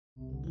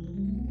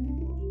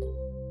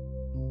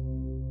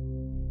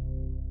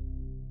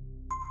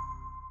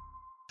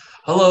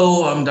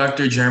Hello, I'm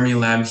Dr. Jeremy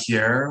Lamb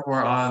here.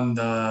 We're on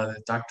the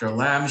Dr.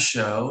 Lamb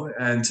Show,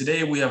 and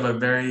today we have a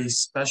very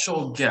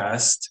special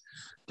guest,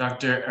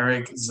 Dr.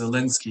 Eric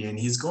Zielinski, and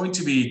he's going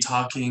to be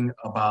talking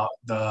about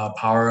the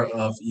power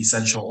of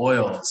essential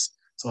oils.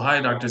 So, hi,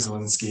 Dr.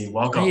 Zielinski.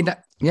 Welcome.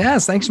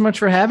 Yes, thanks so much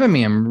for having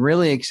me. I'm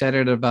really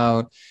excited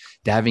about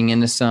diving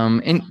into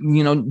some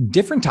and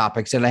different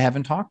topics that I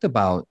haven't talked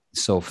about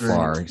so Great.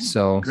 far.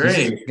 So this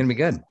is Great. going to be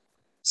good.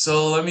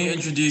 So, let me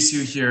introduce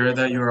you here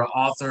that you're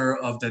author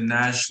of the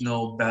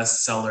national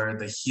bestseller,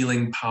 The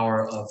Healing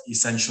Power of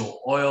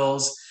Essential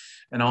Oils,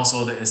 and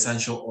also the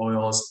Essential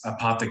Oils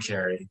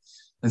Apothecary.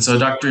 And so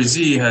Dr.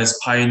 Z has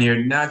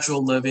pioneered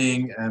natural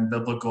living and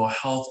biblical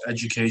health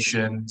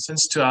education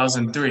since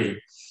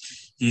 2003.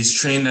 He's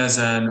trained as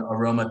an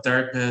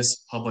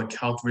aromatherapist, public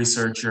health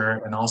researcher,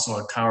 and also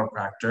a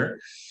chiropractor.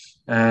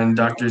 And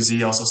Dr.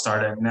 Z also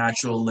started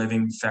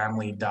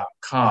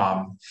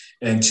naturallivingfamily.com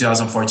in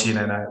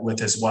 2014 with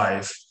his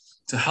wife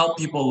to help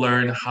people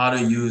learn how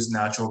to use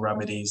natural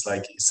remedies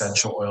like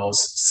essential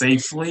oils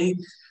safely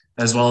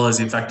as well as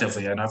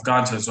effectively. And I've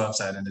gone to his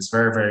website and it's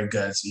very, very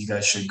good. So you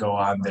guys should go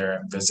on there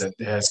and visit.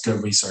 It has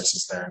good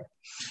resources there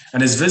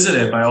and is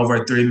visited by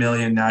over 3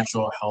 million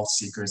natural health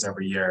seekers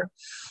every year.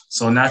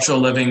 So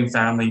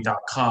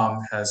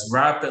naturallivingfamily.com has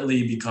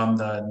rapidly become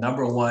the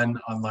number one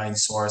online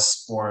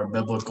source for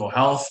biblical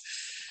health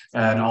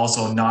and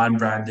also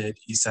non-branded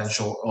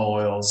essential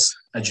oils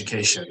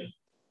education.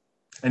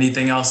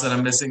 Anything else that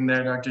I'm missing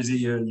there, Dr. Z?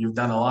 You've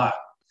done a lot.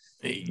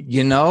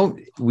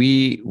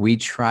 We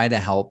try to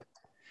help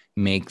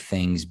make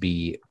things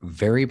be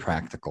very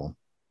practical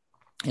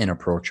and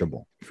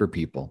approachable for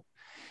people.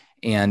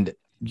 And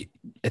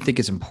I think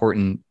it's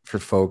important for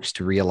folks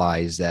to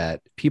realize that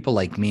people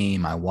like me,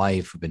 my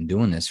wife, have been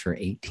doing this for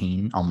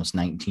 18, almost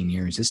 19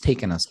 years. It's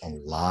taken us a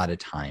lot of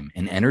time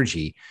and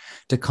energy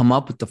to come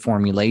up with the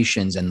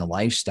formulations and the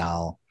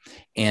lifestyle.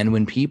 And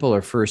when people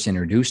are first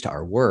introduced to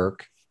our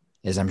work,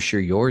 as I'm sure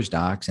yours,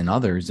 docs, and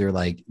others,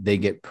 they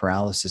get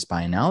paralysis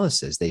by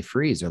analysis. They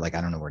freeze. They're like,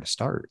 I don't know where to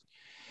start.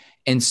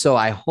 And so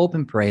I hope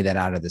and pray that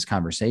out of this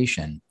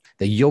conversation,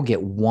 that you'll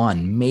get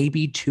one,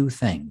 maybe two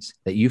things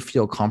that you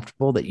feel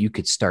comfortable that you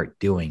could start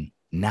doing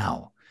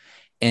now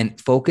and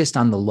focused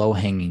on the low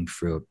hanging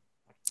fruit.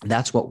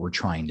 That's what we're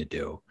trying to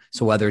do.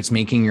 So whether it's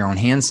making your own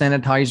hand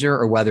sanitizer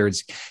or whether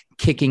it's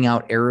kicking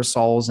out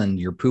aerosols and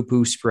your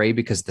poo-poo spray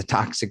because the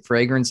toxic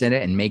fragrance in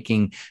it and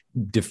making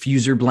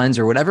diffuser blends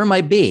or whatever it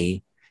might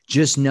be,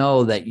 just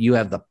know that you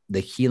have the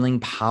healing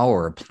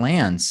power of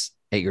plants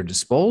at your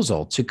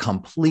disposal to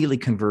completely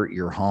convert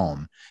your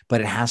home, but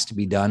it has to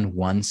be done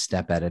one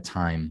step at a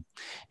time.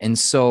 And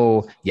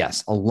so,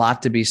 yes, a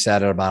lot to be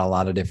said about a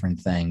lot of different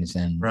things.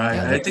 And Right.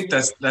 yeah, I think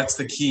that's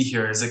the key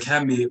here is it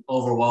can be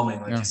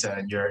overwhelming, like yeah, you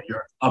said. You're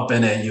up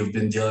in it, you've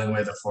been dealing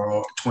with it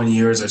for 20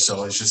 years or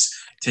so. It's just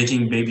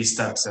taking baby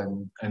steps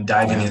and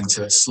diving yeah,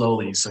 into it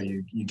slowly so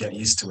you get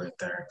used to it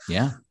there.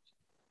 yeah.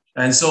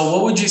 And so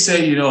what would you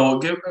say,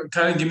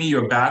 give me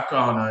your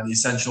background on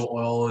essential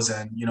oils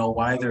and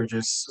why they're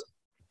just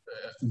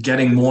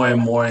getting more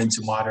and more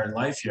into modern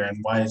life here and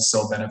why it's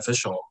so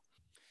beneficial.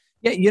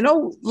 Yeah,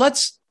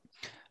 let's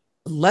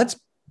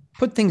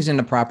put things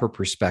into proper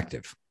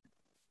perspective.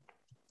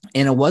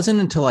 And it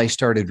wasn't until I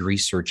started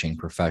researching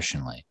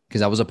professionally,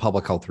 because I was a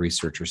public health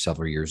researcher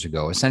several years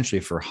ago, essentially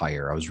for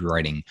hire. I was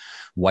writing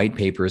white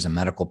papers and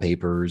medical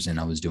papers, and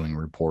I was doing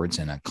reports,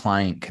 and a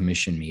client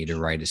commissioned me to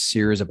write a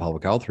series of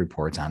public health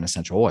reports on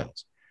essential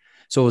oils.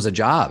 So it was a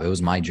job. It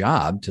was my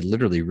job to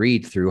literally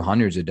read through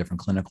hundreds of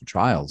different clinical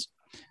trials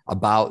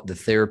about the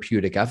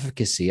therapeutic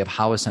efficacy of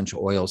how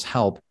essential oils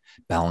help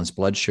balance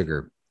blood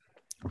sugar,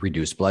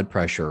 reduce blood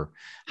pressure,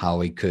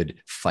 how it could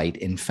fight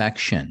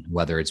infection,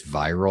 whether it's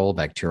viral,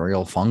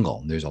 bacterial,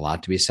 fungal. There's a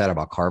lot to be said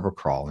about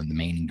carvacrol and the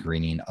main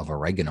ingredient of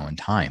oregano and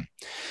thyme.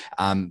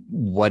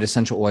 What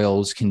essential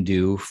oils can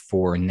do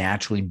for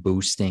naturally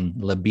boosting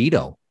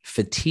libido,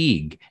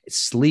 fatigue,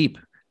 sleep,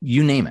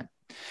 you name it.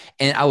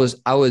 And I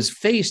was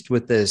faced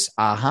with this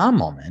aha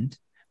moment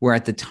where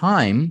at the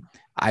time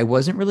I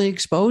wasn't really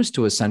exposed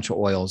to essential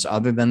oils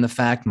other than the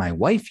fact my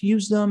wife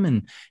used them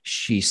and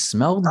she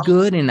smelled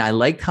good. And I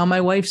liked how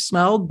my wife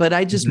smelled, but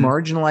I just Mm-hmm.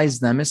 marginalized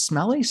them as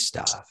smelly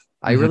stuff.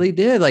 I Mm-hmm. really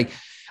did.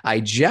 I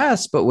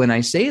jest, but when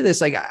I say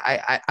this,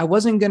 I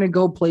wasn't going to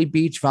go play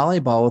beach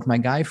volleyball with my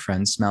guy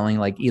friends smelling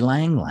like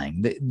ylang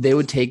lang. They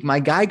would take my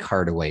guy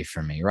card away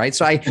from me, right?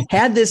 So I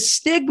had this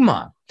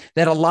stigma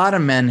that a lot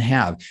of men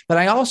have, but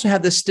I also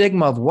had the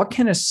stigma of what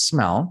can a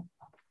smell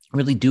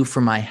really do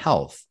for my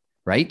health,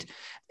 right?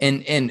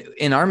 And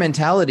in our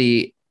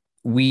mentality,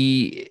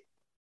 we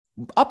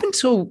up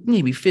until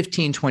maybe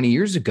 15, 20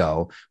 years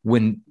ago,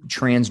 when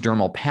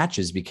transdermal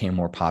patches became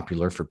more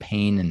popular for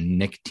pain and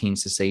nicotine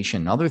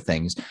cessation and other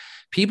things,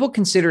 people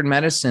considered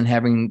medicine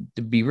having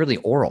to be really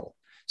oral.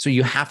 So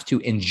you have to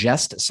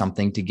ingest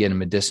something to get a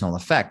medicinal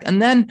effect.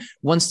 And then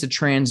once the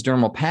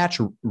transdermal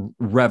patch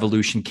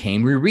revolution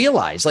came, we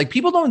realized like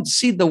people don't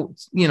see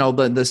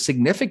the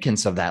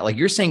significance of that. Like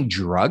you're saying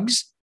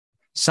drugs,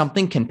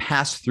 something can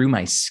pass through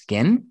my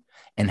skin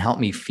and help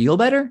me feel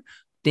better.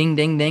 Ding,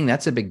 ding, ding.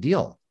 That's a big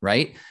deal,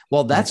 right?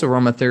 Well, that's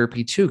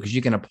aromatherapy too, because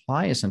you can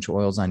apply essential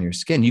oils on your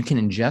skin. You can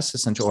ingest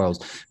essential oils.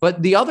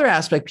 But the other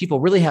aspect people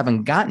really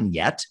haven't gotten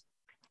yet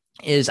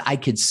is I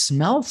could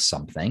smell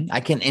something, I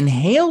can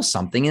inhale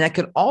something, and that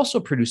could also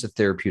produce a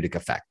therapeutic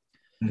effect.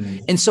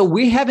 And so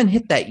we haven't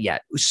hit that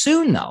yet.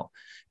 Soon, though,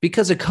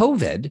 because of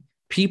COVID,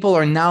 people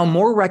are now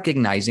more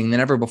recognizing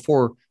than ever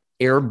before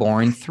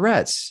airborne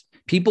threats.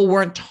 People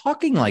weren't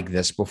talking like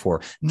this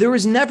before. There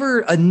was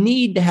never a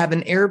need to have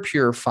an air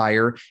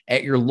purifier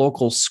at your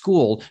local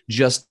school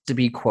just to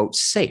be, quote,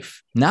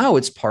 safe. Now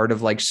it's part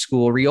of like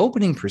school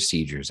reopening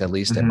procedures, at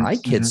least at my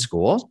kids'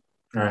 school.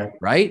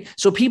 Right.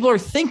 So people are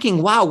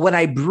thinking, wow, what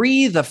I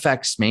breathe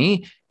affects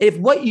me. If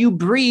what you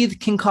breathe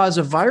can cause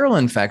a viral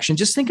infection,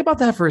 just think about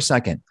that for a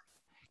second.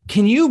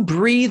 Can you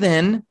breathe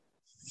in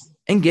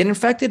and get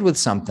infected with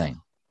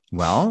something?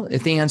 Well,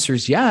 if the answer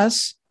is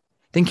yes,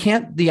 then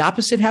can't the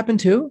opposite happen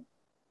too?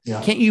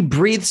 Yeah. Can't you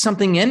breathe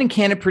something in and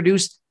can it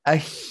produce a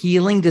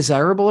healing,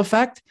 desirable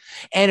effect?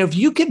 And if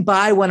you could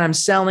buy what I'm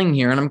selling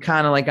here, and I'm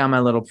kind of like on my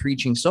little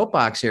preaching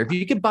soapbox here, if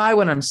you could buy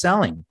what I'm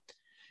selling,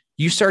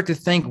 you start to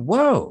think,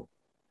 whoa,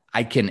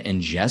 I can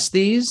ingest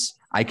these.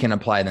 I can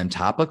apply them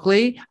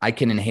topically. I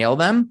can inhale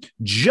them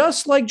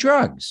just like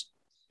drugs,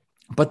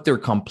 but they're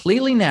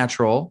completely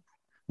natural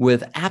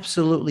with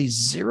absolutely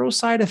zero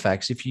side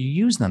effects if you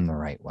use them the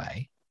right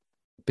way.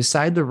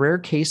 Beside the rare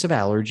case of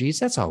allergies,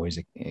 that's always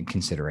a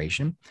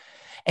consideration.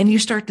 And you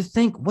start to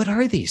think, what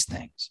are these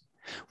things?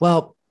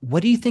 Well,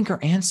 what do you think our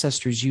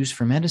ancestors used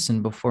for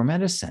medicine before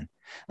medicine?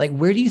 Like,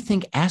 where do you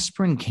think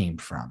aspirin came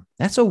from?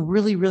 That's a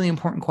really, really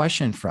important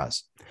question for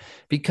us.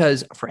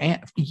 Because for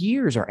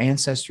years, our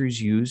ancestors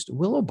used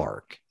willow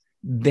bark.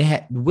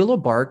 Willow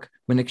bark,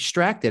 when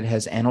extracted,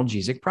 has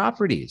analgesic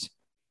properties,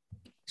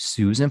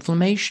 soothes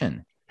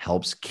inflammation,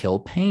 helps kill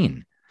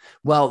pain.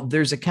 Well,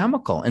 there's a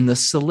chemical in the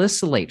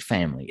salicylate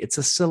family. It's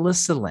a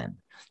salicylin.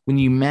 When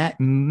you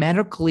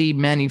medically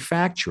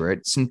manufacture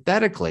it,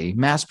 synthetically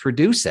mass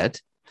produce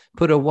it,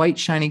 put a white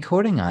shiny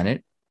coating on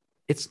it,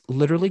 it's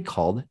literally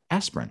called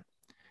aspirin.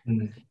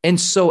 And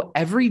so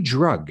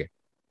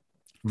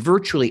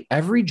virtually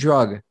every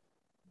drug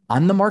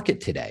on the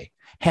market today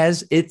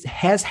has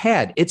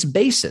had its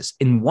basis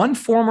in one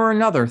form or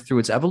another through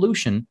its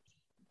evolution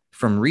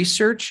from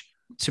research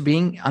to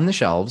being on the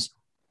shelves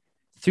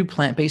through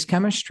plant-based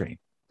chemistry.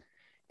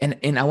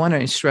 And I want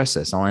to stress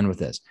this, I'll end with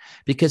this,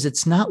 because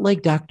it's not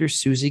like Dr.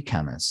 Susie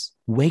Chemist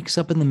wakes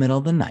up in the middle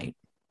of the night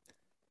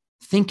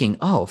thinking,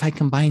 oh, if I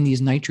combine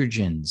these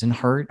nitrogens and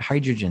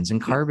hydrogens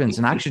and carbons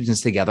and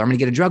oxygens together, I'm going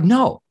to get a drug.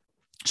 No.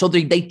 So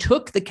they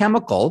took the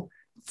chemical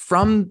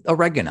from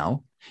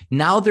oregano.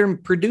 Now they're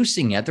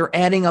producing it. They're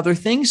adding other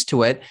things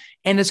to it.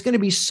 And it's going to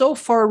be so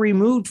far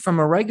removed from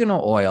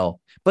oregano oil,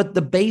 but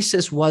the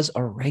basis was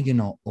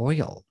oregano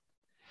oil.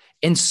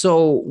 And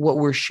so what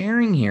we're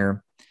sharing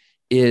here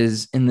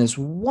is in this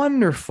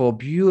wonderful,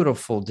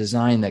 beautiful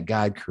design that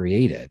God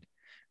created,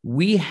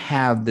 we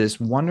have this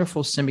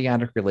wonderful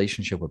symbiotic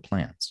relationship with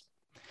plants.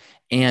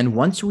 And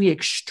once we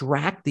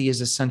extract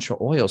these essential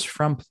oils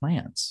from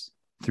plants,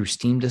 through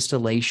steam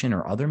distillation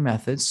or other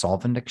methods,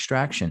 solvent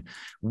extraction,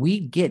 we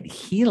get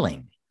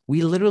healing.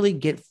 We literally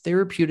get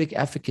therapeutic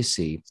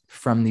efficacy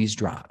from these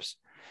drops.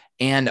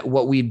 And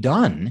what we've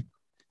done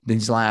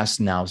these last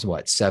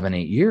 7,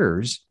 8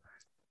 years,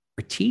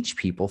 or teach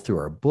people through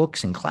our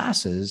books and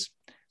classes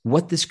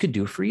what this could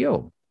do for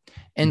you.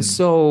 And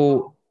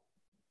so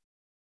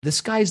the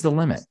sky's the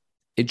limit.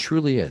 It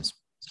truly is.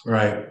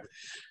 Right.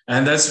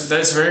 And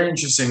that's very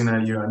interesting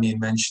that you,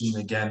 mentioned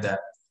again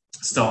that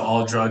still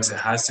all drugs, it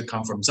has to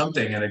come from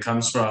something, and it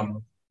comes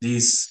from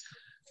these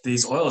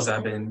oils that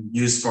have been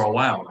used for a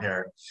while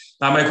here.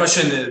 Now, my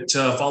question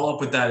to follow up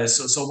with that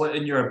is, so what,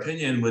 in your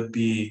opinion, would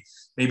be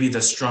maybe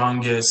the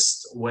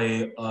strongest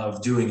way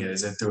of doing it?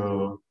 Is it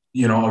through,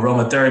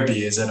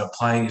 aromatherapy? Is it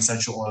applying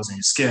essential oils on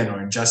your skin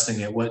or ingesting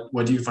it?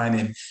 What do you find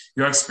in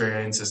your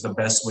experience is the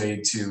best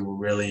way to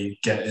really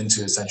get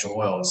into essential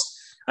oils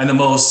and the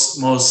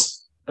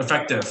most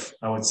effective,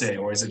 I would say,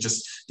 or is it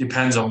just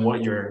depends on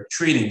what you're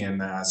treating in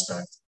that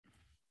aspect?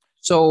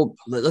 So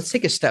let's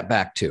take a step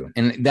back too.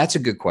 And that's a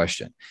good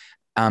question.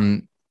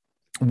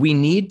 We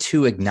need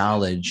to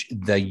acknowledge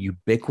the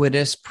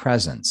ubiquitous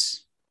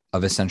presence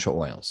of essential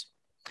oils.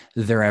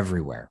 They're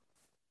everywhere.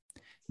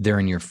 They're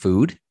in your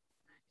food.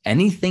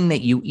 Anything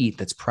that you eat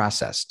that's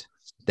processed,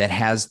 that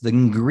has the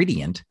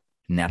ingredient,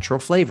 natural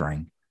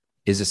flavoring,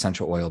 is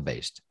essential oil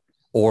based,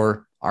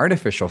 or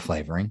artificial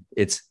flavoring,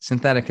 it's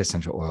synthetic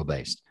essential oil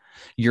based.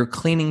 Your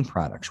cleaning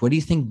products, what do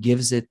you think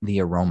gives it the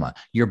aroma?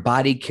 Your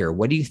body care,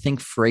 what do you think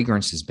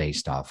fragrance is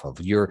based off of?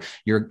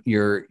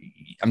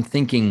 I'm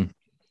thinking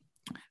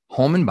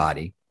home and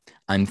body.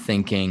 I'm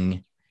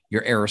thinking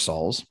your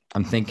aerosols.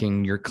 I'm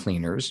thinking your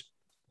cleaners.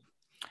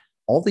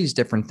 All these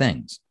different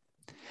things.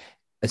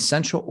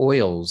 Essential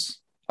oils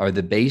are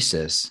the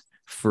basis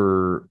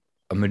for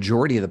a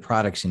majority of the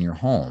products in your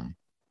home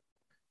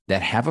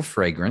that have a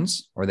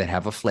fragrance or that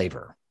have a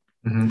flavor.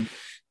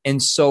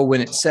 And so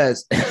when it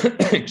says,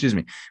 excuse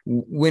me,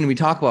 when we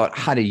talk about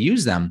how to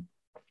use them,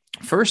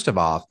 First of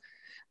all,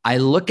 I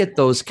look at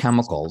those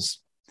chemicals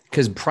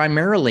because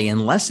primarily,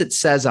 unless it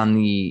says on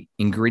the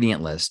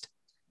ingredient list,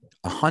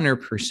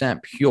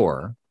 100%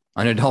 pure,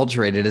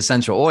 unadulterated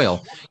essential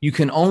oil, you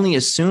can only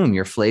assume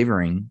your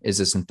flavoring is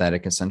a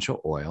synthetic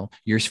essential oil,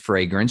 your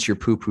fragrance, your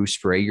poo-poo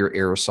spray, your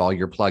aerosol,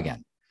 your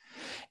plug-in.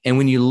 And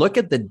when you look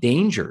at the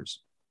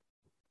dangers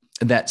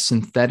that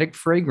synthetic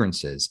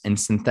fragrances and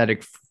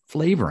synthetic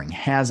flavoring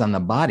has on the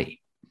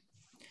body,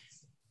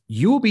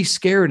 you will be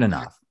scared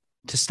enough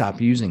to stop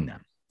using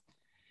them.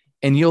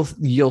 And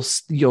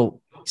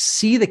you'll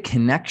see the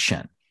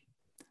connection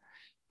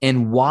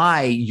and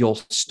why you'll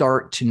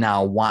start to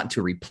now want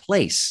to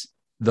replace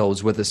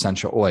those with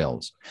essential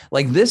oils.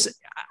 Like this,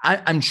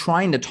 I'm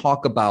trying to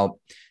talk about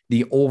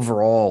the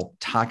overall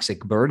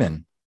toxic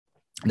burden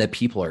that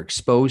people are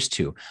exposed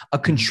to, a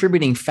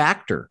contributing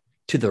factor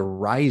to the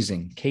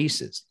rising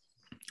cases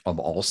of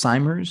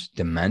Alzheimer's,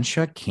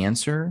 dementia,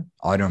 cancer,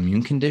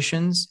 autoimmune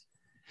conditions.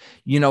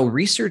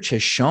 Research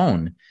has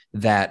shown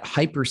that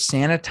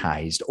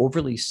hyper-sanitized,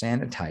 overly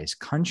sanitized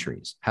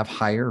countries have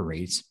higher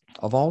rates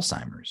of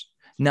Alzheimer's.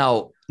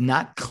 Now,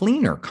 not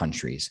cleaner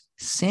countries,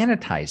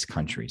 sanitized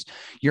countries.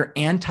 Your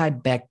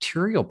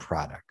antibacterial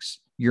products,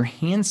 your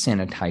hand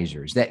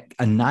sanitizers that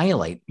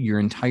annihilate your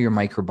entire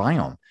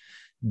microbiome.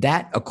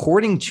 That,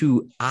 according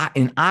to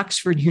an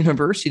Oxford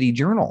University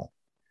journal,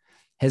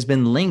 has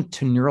been linked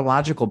to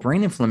neurological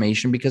brain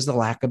inflammation because of the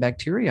lack of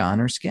bacteria on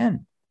our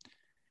skin.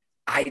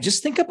 I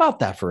just think about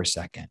that for a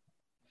second.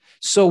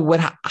 So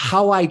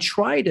how I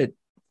try to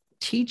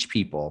teach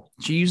people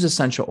to use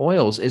essential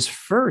oils is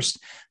first,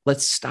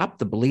 let's stop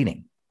the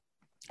bleeding.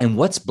 And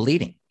what's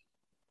bleeding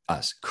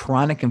us?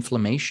 Chronic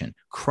inflammation,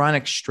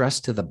 chronic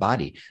stress to the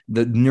body,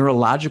 the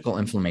neurological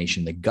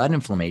inflammation, the gut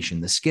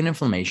inflammation, the skin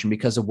inflammation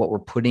because of what we're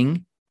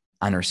putting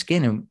on our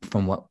skin and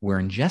from what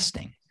we're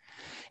ingesting.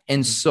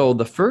 And so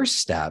the first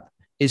step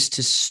is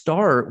to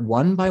start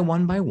one by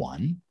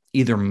one,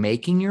 either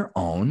making your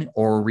own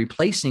or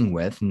replacing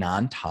with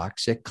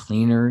non-toxic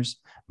cleaners,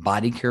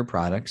 body care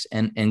products,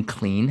 and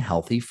clean,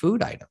 healthy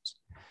food items.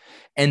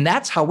 And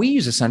that's how we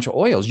use essential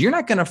oils. You're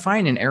not going to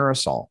find an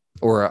aerosol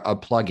or a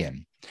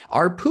plug-in.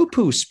 Our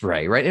poo-poo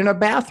spray, right, in a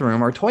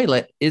bathroom or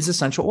toilet is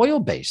essential oil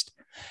based.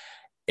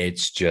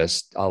 It's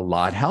just a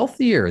lot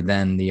healthier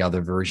than the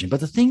other version. But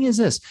the thing is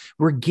this,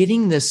 we're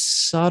getting this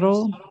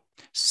subtle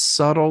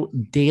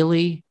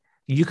daily,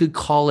 you could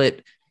call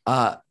it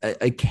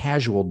a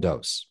casual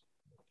dose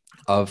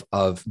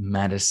of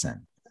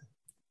medicine.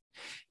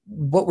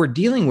 What we're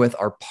dealing with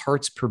are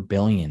parts per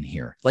billion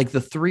here. Like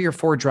the 3 or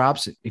 4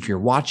 drops, if you're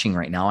watching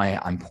right now,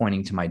 I'm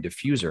pointing to my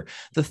diffuser.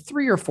 The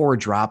 3 or 4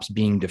 drops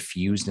being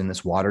diffused in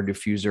this water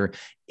diffuser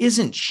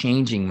isn't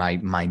changing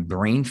my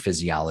brain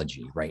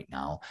physiology right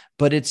now,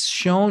 but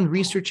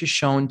research has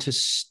shown to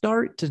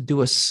start to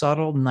do a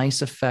subtle,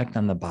 nice effect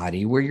on the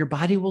body where your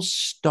body will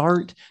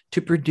start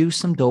to produce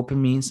some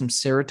dopamine, some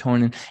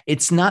serotonin.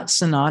 It's not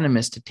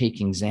synonymous to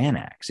taking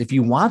Xanax. If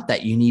you want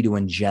that, you need to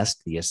ingest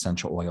the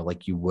essential oil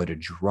like you would a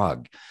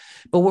drug.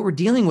 But what we're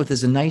dealing with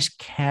is a nice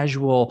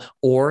casual,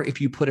 or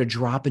if you put a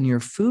drop in your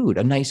food,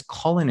 a nice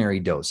culinary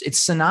dose. It's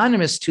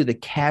synonymous to the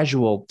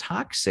casual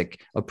toxic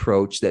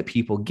approach that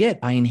people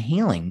get by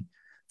inhaling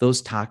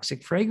those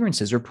toxic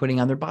fragrances or putting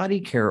on their body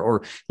care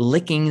or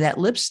licking that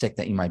lipstick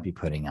that you might be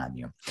putting on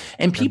you.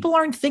 And people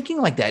aren't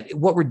thinking like that.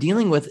 What we're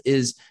dealing with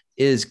is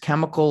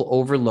chemical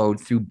overload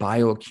through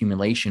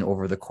bioaccumulation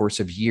over the course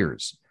of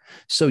years.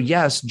 So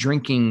yes,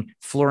 drinking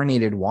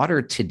fluorinated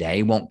water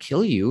today won't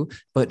kill you,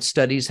 but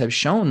studies have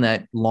shown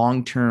that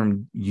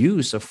long-term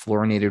use of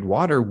fluorinated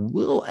water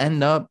will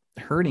end up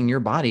hurting your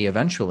body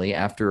eventually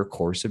after a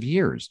course of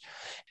years.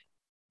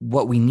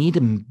 What we need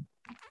to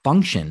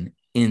function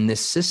in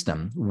this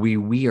system,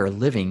 we are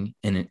living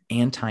in an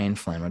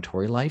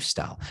anti-inflammatory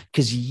lifestyle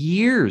because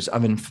years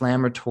of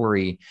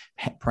inflammatory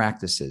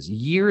practices,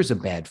 years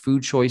of bad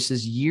food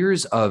choices,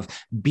 years of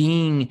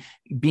being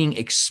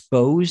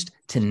exposed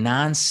to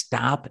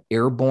nonstop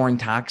airborne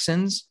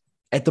toxins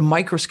at the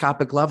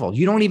microscopic level.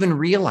 You don't even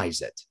realize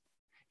it.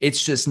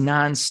 It's just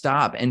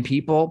nonstop. And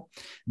people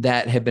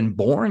that have been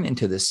born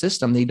into this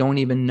system, they don't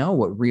even know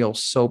what real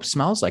soap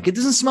smells like. It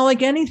doesn't smell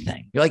like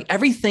anything. You're like,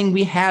 everything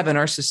we have in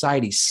our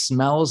society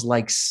smells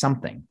like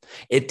something.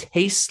 It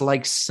tastes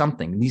like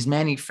something. These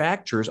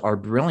manufacturers are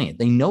brilliant.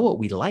 They know what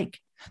we like.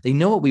 They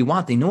know what we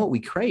want. They know what we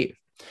crave.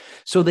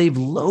 So they've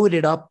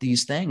loaded up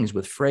these things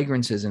with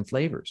fragrances and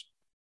flavors.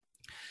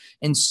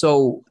 And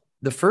so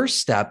the first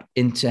step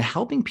into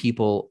helping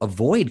people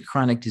avoid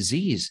chronic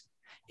disease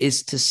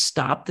is to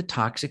stop the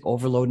toxic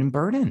overload and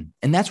burden.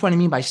 And that's what I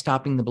mean by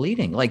stopping the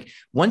bleeding. Like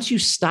once you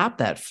stop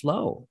that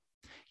flow,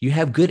 you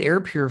have good air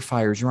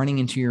purifiers running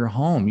into your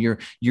home.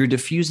 You're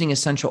diffusing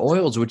essential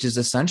oils, which is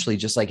essentially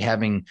just like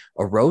having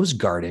a rose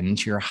garden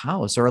into your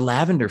house or a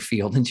lavender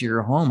field into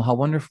your home. How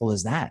wonderful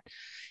is that?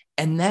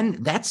 And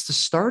then that's the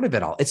start of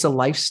it all. It's a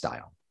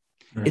lifestyle.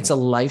 It's a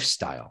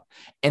lifestyle.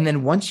 And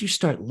then once you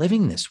start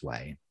living this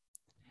way,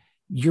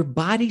 your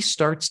body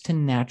starts to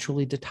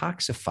naturally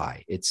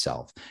detoxify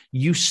itself.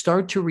 You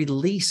start to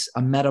release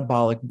a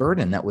metabolic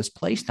burden that was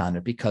placed on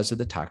it because of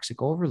the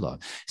toxic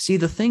overload. See,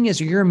 the thing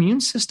is, your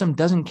immune system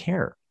doesn't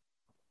care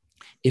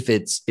if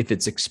it's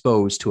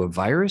exposed to a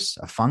virus,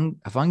 a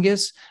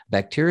fungus,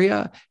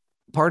 bacteria,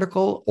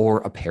 particle,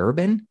 or a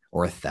paraben,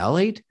 or a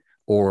phthalate,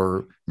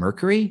 or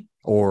mercury,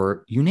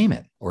 or you name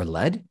it, or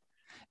lead.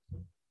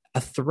 A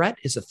threat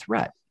is a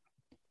threat,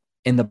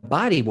 and the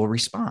body will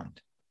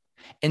respond.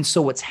 And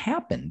so what's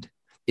happened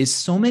is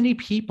so many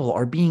people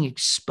are being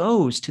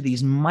exposed to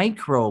these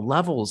micro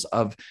levels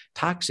of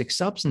toxic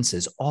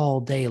substances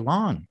all day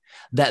long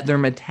that their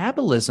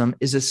metabolism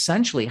is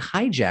essentially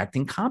hijacked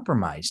and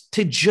compromised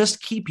to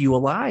just keep you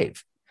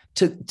alive,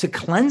 to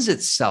cleanse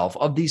itself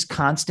of these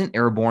constant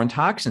airborne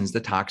toxins, the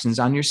toxins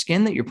on your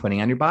skin that you're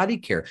putting on your body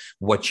care,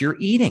 what you're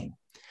eating.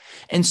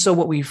 And so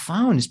what we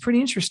found is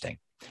pretty interesting.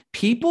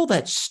 People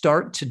that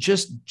start to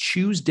just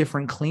choose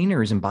different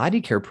cleaners and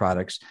body care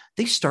products,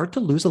 they start to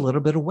lose a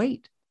little bit of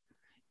weight.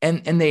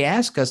 And they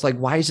ask us, like,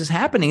 why is this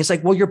happening? It's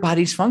like, well, your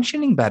body's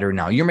functioning better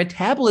now. Your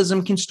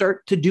metabolism can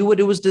start to do what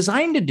it was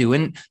designed to do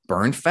and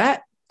burn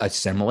fat,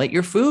 assimilate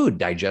your food,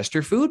 digest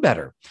your food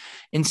better.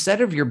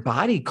 Instead of your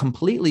body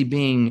completely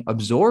being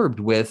absorbed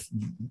with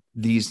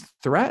these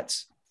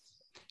threats,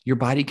 your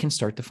body can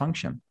start to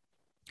function.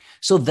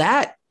 So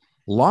that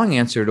long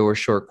answer to a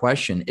short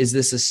question is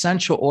this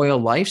essential oil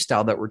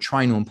lifestyle that we're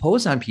trying to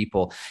impose on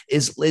people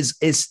is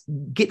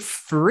get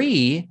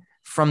free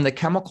from the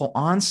chemical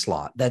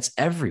onslaught that's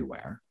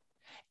everywhere.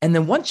 And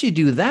then once you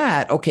do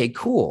that, okay,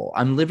 cool.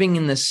 I'm living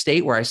in this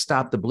state where I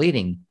stop the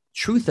bleeding.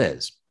 Truth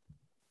is,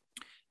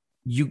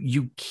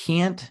 you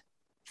can't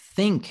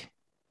think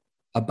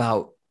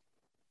about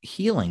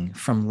healing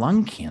from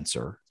lung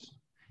cancer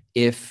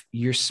if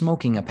you're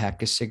smoking a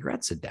pack of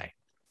cigarettes a day.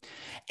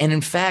 And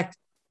in fact,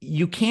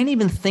 you can't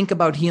even think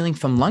about healing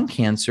from lung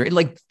cancer.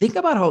 Like, think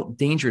about how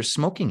dangerous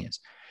smoking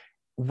is.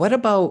 What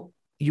about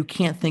you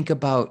can't think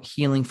about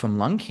healing from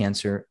lung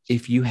cancer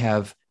if you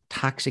have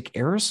toxic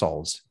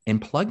aerosols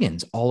and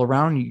plugins all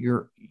around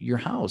your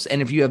house?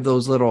 And if you have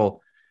those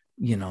little,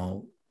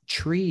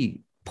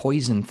 tree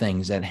poison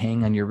things that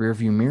hang on your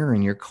rearview mirror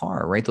in your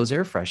car, right? Those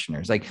air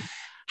fresheners. Like,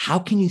 how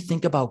can you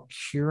think about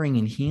curing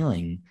and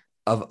healing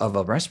of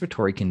a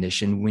respiratory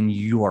condition when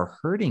you are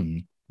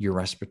hurting your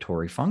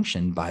respiratory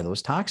function by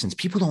those toxins?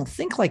 People don't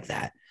think like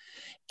that.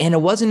 And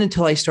it wasn't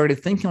until I started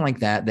thinking like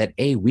that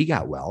we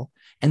got well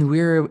and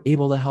we were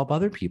able to help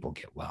other people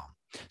get well.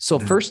 So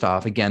first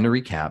off, again, to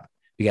recap,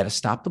 we got to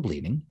stop the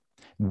bleeding.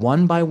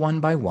 One by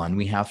one,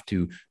 we have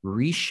to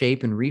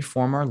reshape and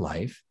reform our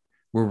life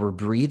where we're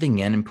breathing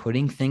in and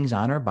putting things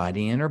on our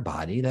body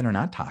that are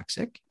not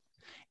toxic.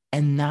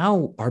 And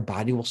now our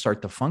body will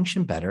start to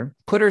function better,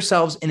 put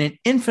ourselves in an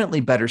infinitely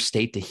better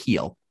state to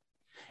heal.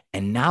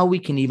 And now we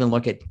can even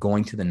look at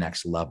going to the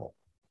next level.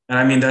 And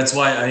I mean, that's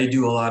why I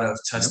do a lot of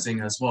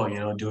testing as well,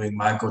 doing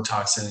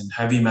mycotoxin,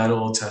 heavy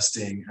metal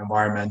testing,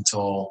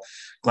 environmental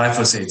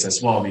glyphosates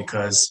as well,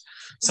 because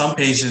some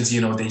patients,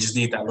 they just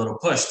need that little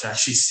push to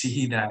actually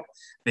see that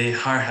they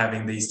are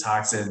having these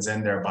toxins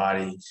in their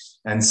body.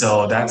 And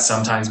so that's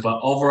sometimes,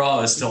 but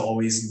overall it's still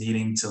always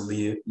needing to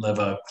live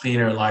a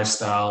cleaner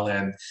lifestyle.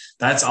 And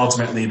that's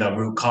ultimately the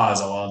root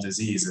cause of all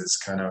disease is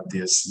kind of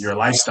your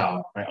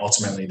lifestyle, right?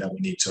 Ultimately that we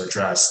need to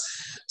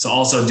address. So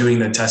also doing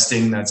the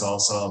testing that's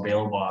also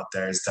available out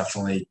there is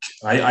definitely,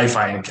 I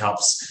find it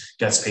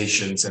gets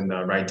patients in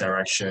the right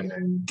direction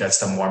and gets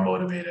them more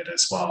motivated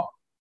as well.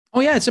 Oh,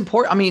 yeah, it's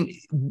important. I mean,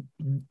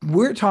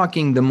 we're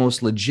talking the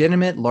most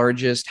legitimate,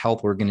 largest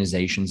health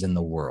organizations in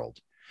the world.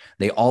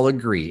 They all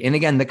agree. And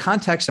again, the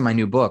context of my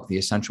new book, The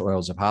Essential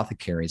Oils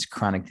Apothecary, is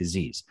chronic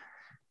disease.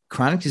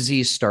 Chronic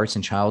disease starts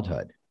in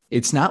childhood.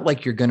 It's not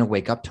like you're going to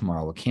wake up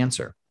tomorrow with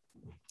cancer.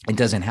 It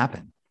doesn't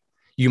happen.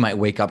 You might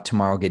wake up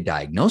tomorrow, get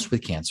diagnosed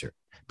with cancer,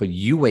 but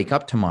you wake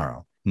up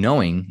tomorrow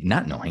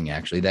not knowing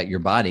actually that your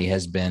body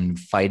has been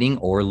fighting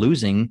or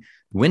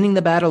winning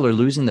the battle or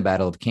losing the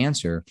battle of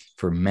cancer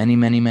for many,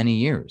 many, many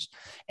years.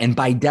 And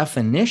by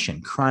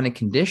definition, chronic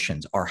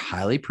conditions are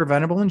highly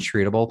preventable and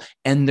treatable,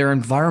 and they're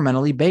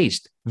environmentally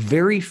based.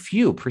 Very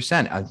few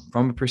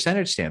from a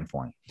percentage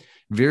standpoint,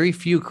 very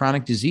few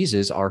chronic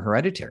diseases are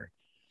hereditary.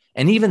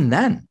 And even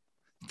then,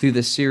 through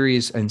the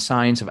series and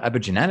science of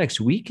epigenetics,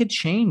 we could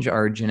change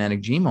our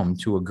genetic genome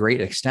to a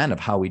great extent of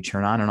how we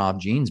turn on and off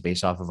genes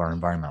based off of our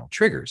environmental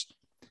triggers.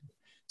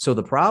 So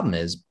the problem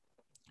is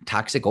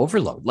toxic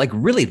overload. Like,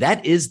 really,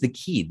 that is the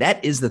key.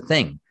 That is the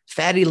thing.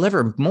 Fatty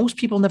liver. Most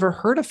people never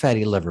heard of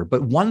fatty liver,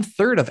 but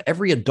 1/3 of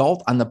every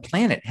adult on the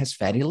planet has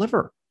fatty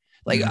liver.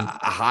 Like,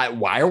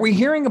 why are we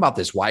hearing about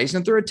this? Why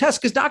isn't there a test?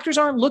 Because doctors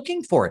aren't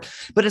looking for it.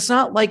 But it's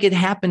not like it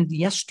happened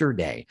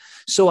yesterday.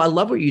 So I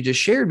love what you just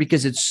shared,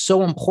 because it's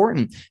so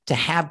important to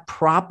have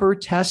proper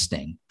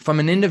testing from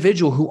an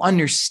individual who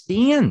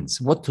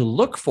understands what to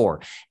look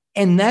for.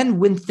 And then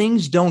when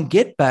things don't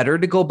get better,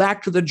 to go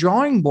back to the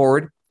drawing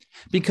board.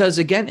 Because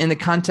again, in the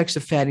context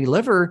of fatty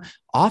liver,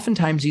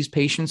 oftentimes these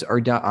patients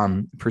are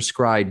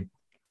prescribed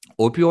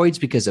opioids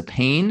because of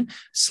pain,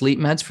 sleep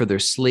meds for their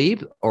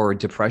sleep, or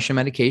depression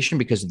medication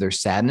because of their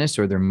sadness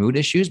or their mood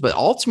issues. But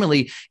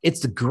ultimately,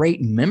 it's the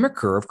great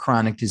mimicker of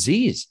chronic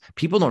disease.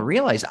 People don't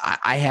realize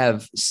I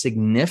have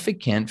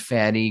significant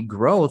fatty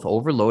growth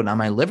overload on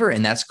my liver,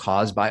 and that's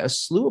caused by a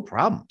slew of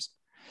problems.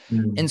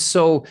 Mm. And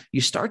so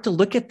you start to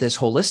look at this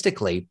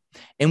holistically.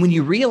 And when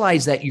you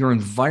realize that your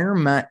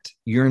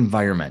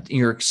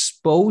your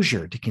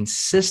exposure to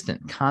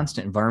consistent,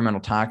 constant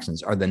environmental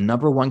toxins are the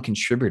number one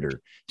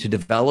contributor to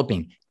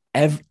developing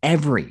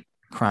every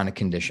chronic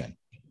condition,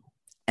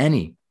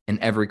 any and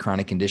every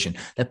chronic condition,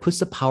 that puts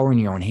the power in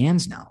your own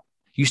hands now.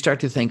 You start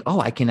to think, oh,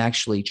 I can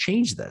actually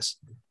change this.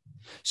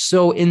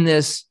 So in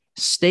this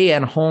stay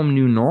at home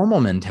new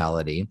normal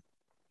mentality,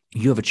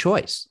 you have a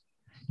choice.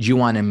 Do you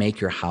want to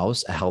make your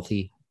house a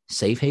healthy,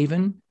 safe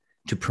haven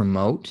to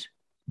promote,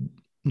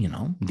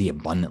 the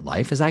abundant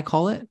life, as I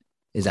call it,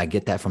 as I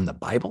get that from the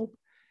Bible,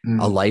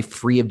 a life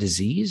free of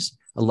disease,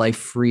 a life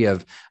free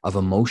of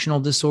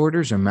emotional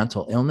disorders or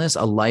mental illness,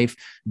 a life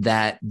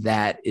that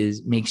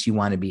makes you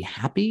want to be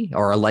happy,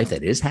 or a life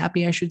that is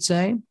happy, I should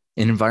say, an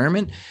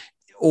environment?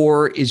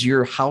 Or is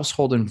your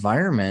household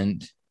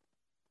environment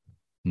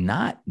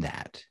not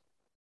that?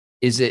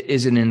 Is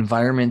an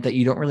environment that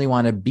you don't really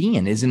want to be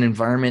in? Is an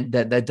environment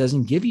that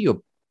doesn't give you a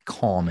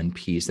calm and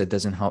peace, that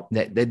doesn't help,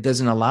 that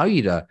doesn't allow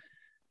you to,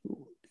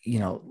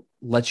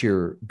 let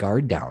your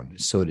guard down,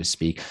 so to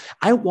speak?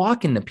 I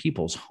walk into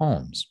people's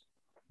homes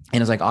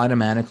and it's like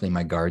automatically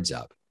my guard's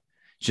up,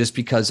 just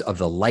because of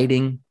the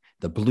lighting,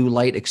 the blue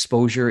light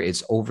exposure,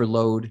 its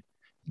overload,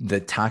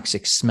 the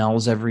toxic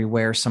smells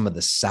everywhere, some of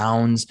the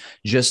sounds,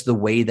 just the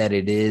way that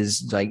it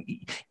is, like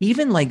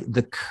even like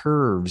the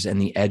curves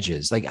and the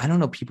edges. Like, I don't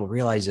know if people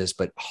realize this,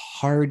 but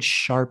hard,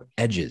 sharp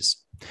edges,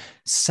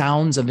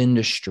 sounds of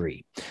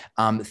industry,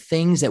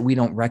 things that we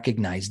don't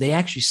recognize, they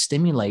actually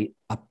stimulate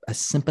a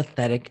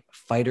sympathetic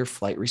fight or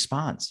flight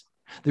response.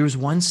 There was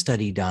one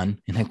study done,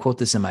 and I quote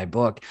this in my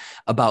book,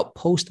 about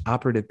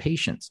post-operative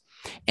patients.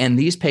 And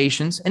these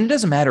patients, and it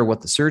doesn't matter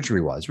what the surgery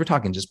was, we're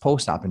talking just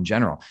post-op in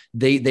general.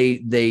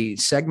 They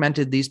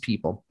segmented these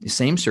people, the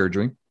same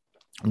surgery.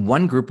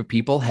 One group of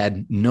people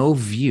had no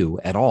view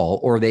at all,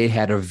 or they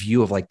had a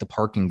view of like the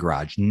parking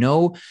garage,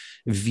 no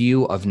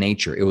view of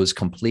nature. It was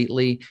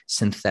completely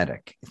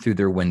synthetic through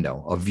their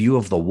window, a view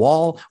of the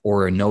wall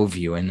or a no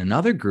view. And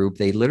another group,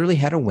 they literally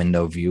had a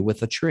window view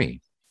with a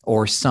tree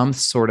or some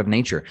sort of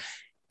nature.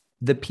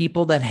 The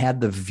people that had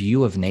the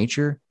view of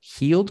nature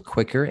healed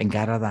quicker and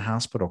got out of the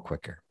hospital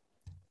quicker.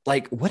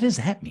 Like, what does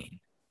that mean?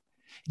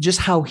 Just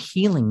how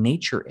healing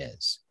nature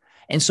is.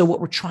 And so what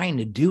we're trying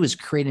to do is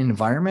create an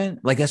environment.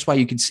 Like, that's why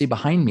you can see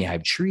behind me, I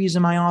have trees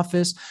in my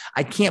office.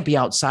 I can't be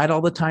outside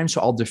all the time. So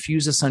I'll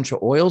diffuse essential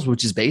oils,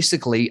 which is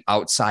basically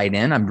outside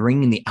in. I'm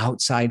bringing the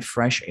outside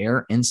fresh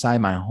air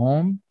inside my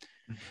home.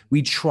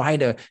 We try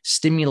to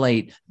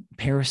stimulate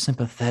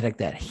parasympathetic,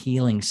 that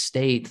healing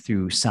state,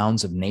 through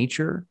sounds of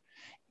nature.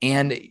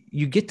 And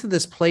you get to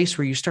this place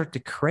where you start to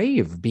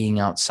crave being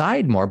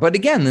outside more. But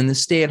again, in the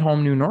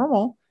stay-at-home new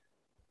normal,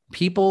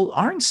 people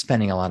aren't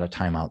spending a lot of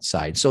time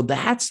outside. So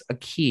that's a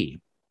key,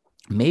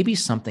 maybe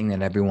something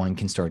that everyone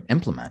can start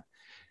implement.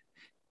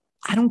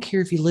 I don't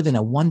care if you live in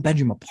a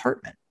one-bedroom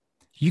apartment.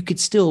 You could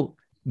still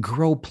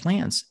grow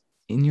plants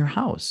in your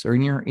house or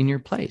in your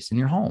place, in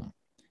your home.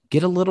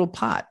 Get a little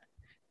pot,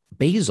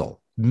 basil,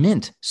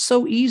 mint,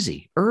 so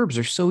easy. Herbs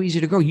are so easy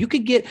to grow. You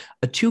could get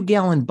a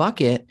 2-gallon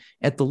bucket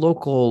at the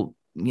local,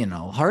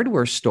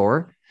 hardware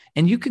store,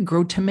 and you could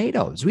grow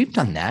tomatoes. We've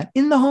done that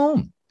in the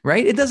home,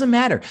 right? It doesn't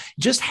matter.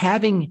 Just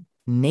having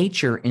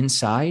nature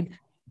inside,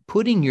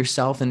 putting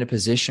yourself in a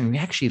position where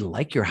you actually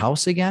like your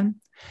house again,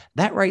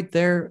 that right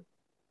there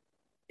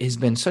has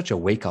been such a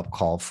wake-up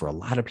call for a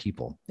lot of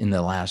people in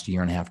the last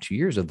year and a half, 2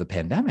 years of the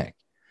pandemic.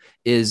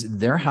 Is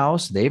their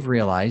house, they've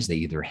realized they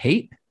either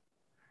hate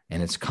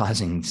and it's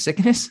causing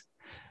sickness,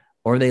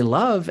 or they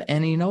love,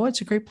 and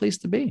it's a great place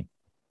to be.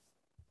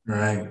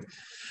 Right.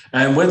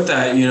 And with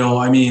that,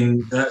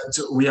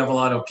 we have a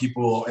lot of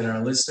people in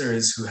our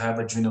listeners who have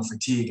adrenal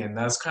fatigue, and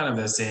that's kind of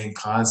the same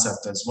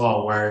concept as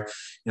well, where,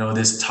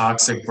 this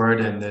toxic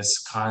burden, this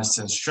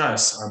constant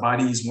stress, our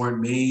bodies weren't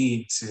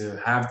made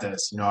to have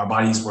this. Our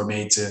bodies were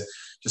made to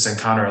just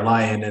encounter a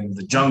lion in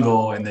the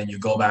jungle, and then you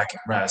go back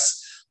and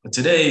rest. But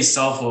today,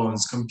 cell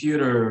phones,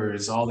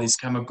 computers, all these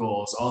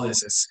chemicals, all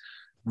this is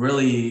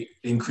really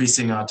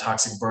increasing our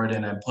toxic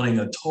burden and putting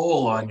a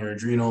toll on your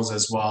adrenals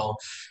as well.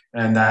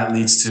 And that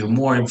leads to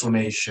more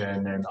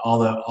inflammation and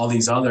all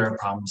these other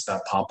problems that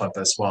pop up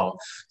as well.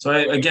 So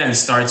again, it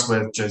starts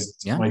with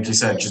just, like you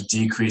said, just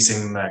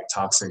decreasing that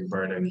toxic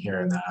burden here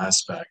in that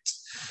aspect.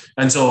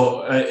 And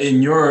so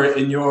in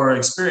your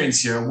experience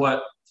here,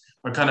 what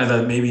are kind of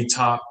the maybe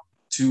top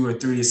 2 or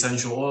 3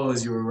 essential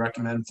oils you would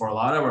recommend for a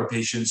lot of our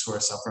patients who are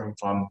suffering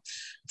from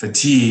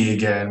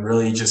fatigue and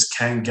really just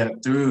can't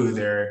get through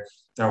their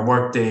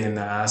workday in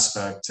that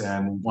aspect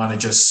and want to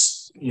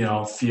just,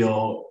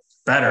 feel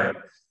better?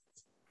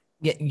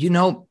 Yeah.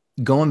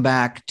 going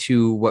back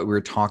to what we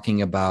were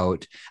talking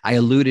about, I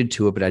alluded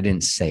to it, but I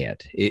didn't say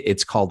it.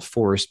 It's called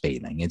forest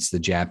bathing. It's the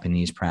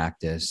Japanese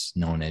practice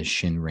known as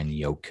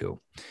Shinrin-yoku.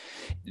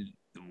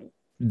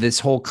 This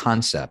whole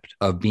concept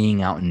of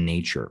being out in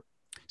nature,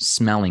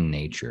 smelling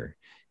nature,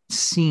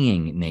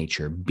 seeing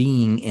nature,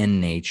 being in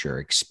nature,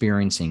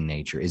 experiencing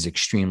nature is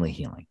extremely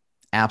healing.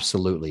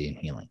 Absolutely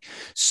healing.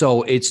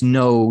 So it's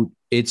no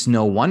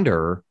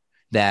wonder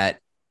that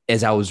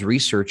as I was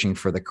researching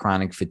for the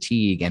chronic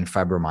fatigue and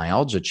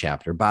fibromyalgia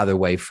chapter, by the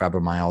way,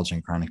 fibromyalgia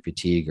and chronic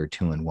fatigue are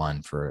 2 in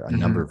 1 for a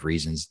number of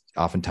reasons.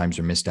 Oftentimes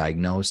they're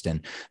misdiagnosed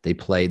and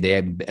they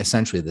have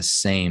essentially the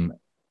same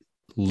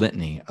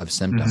litany of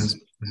symptoms.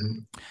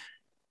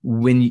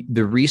 When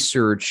the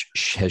research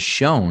has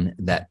shown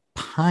that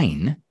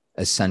pine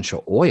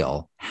essential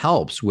oil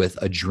helps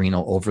with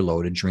adrenal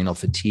overload, adrenal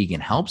fatigue,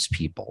 and helps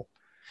people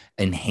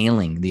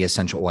inhaling the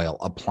essential oil,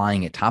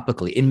 applying it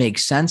topically, it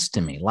makes sense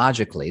to me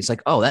logically. It's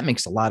like, oh, that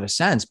makes a lot of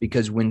sense,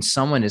 because when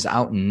someone is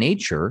out in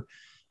nature,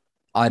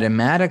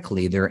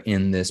 automatically they're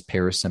in this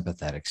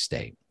parasympathetic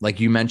state. Like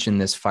you mentioned,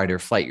 this fight or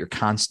flight, you're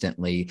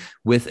constantly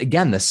with,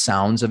 again, the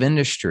sounds of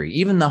industry.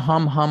 Even the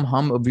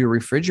hum of your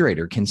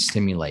refrigerator can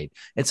stimulate.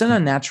 It's an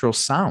unnatural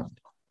sound.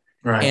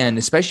 Right. And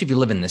especially if you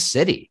live in the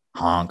city,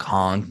 honk,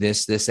 honk,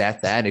 this,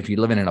 that. If you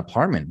live in an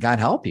apartment, God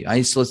help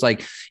you. So it's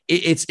like,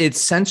 it's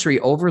sensory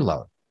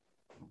overload.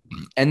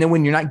 And then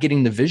when you're not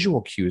getting the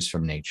visual cues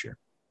from nature.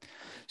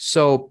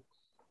 So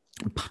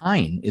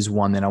pine is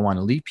one that I want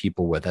to leave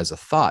people with as a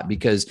thought,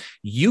 because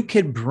you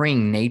could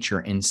bring nature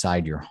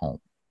inside your home.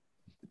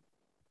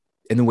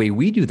 And the way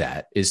we do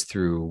that is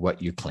through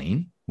what you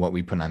clean, what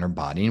we put on our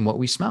body, and what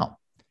we smell.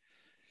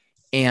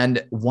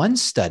 And one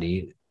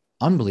study,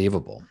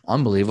 unbelievable.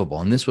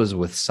 And this was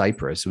with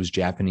cypress. It was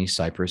Japanese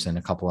cypress and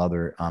a couple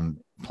other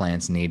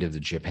plants native to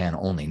Japan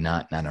only,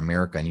 not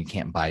America. And you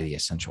can't buy the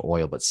essential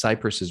oil, but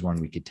cypress is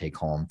one we could take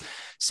home.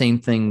 Same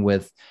thing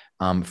with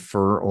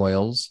fir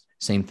oils.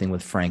 Same thing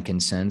with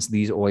frankincense.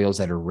 These oils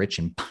that are rich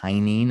in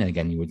pinene.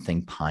 Again, you would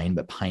think pine,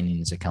 but pinene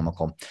is a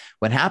chemical.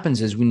 What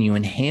happens is when you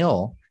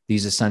inhale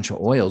these essential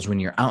oils, when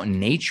you're out in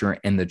nature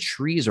and the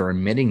trees are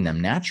emitting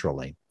them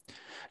naturally,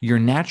 your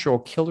natural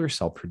killer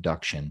cell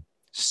production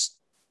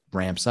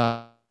ramps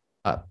up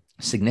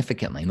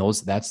significantly. And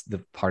that's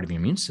the part of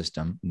your immune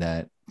system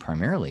that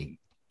primarily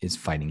is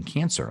fighting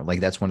cancer.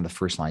 Like that's one of the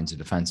first lines of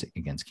defense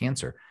against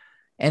cancer,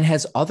 and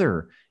has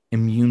other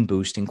immune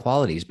boosting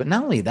qualities. But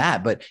not only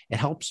that, but it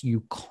helps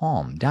you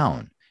calm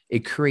down.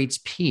 It creates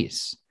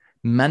peace,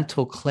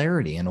 mental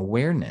clarity, and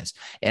awareness.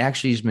 It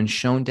actually has been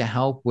shown to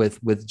help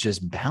with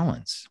just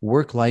balance,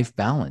 work-life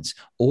balance,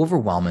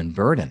 overwhelm and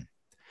burden.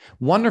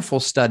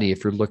 Wonderful study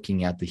if you're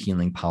looking at the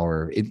healing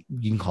power. You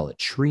can call it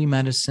tree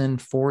medicine,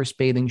 forest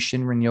bathing,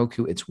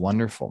 Shinrin-yoku. It's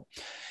wonderful.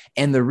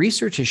 And the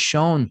research has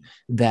shown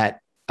that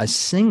a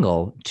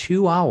single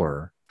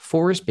 2-hour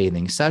forest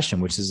bathing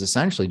session, which is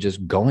essentially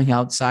just going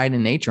outside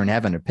in nature and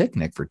having a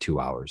picnic for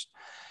 2 hours,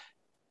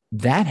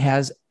 that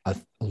has a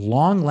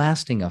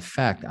long-lasting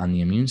effect on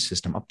the immune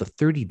system up to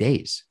 30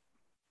 days.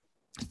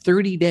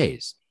 30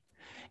 days.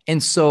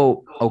 And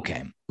so,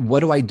 okay, what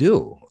do I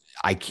do?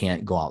 I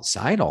can't go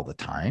outside all the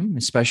time,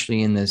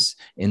 especially in this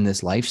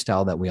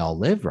lifestyle that we all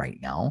live right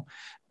now.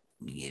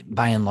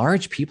 By and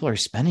large, people are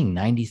spending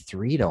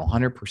 93 to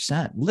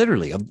 100%,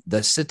 literally of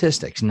the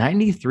statistics,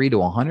 93 to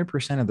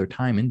 100% of their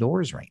time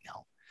indoors right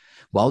now.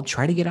 Well,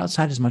 try to get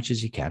outside as much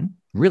as you can.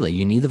 Really,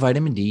 you need the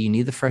vitamin D, you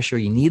need the fresh air,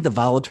 you need the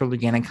volatile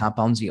organic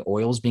compounds, the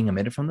oils being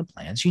emitted from the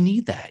plants. You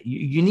need that.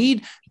 You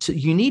need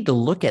to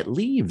look at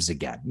leaves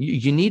again.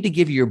 You need to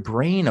give your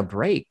brain a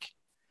break.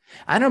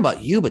 I don't know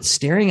about you, but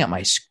staring at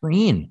my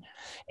screen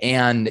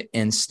and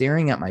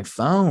staring at my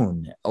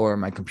phone or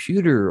my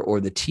computer or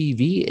the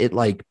TV,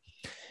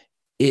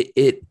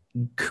 it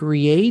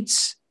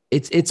creates,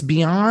 it's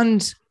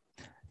beyond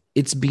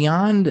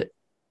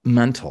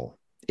mental.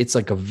 It's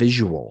like a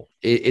visual.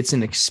 It's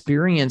an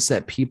experience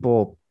that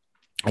people,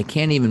 I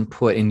can't even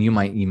put, and you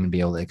might even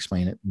be able to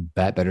explain it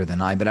better than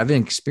I, but I've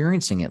been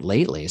experiencing it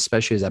lately,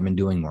 especially as I've been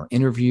doing more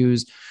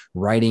interviews,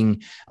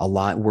 writing a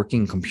lot,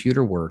 working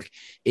computer work.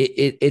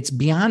 It's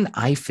beyond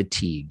eye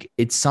fatigue.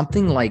 It's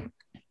something like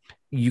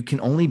you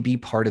can only be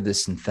part of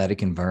this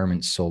synthetic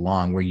environment so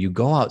long, where you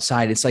go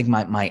outside. It's like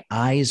my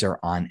eyes are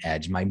on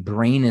edge. My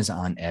brain is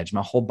on edge.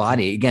 My whole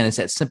body, again, it's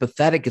that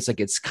sympathetic. It's like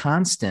it's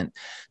constant,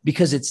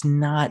 because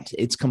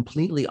it's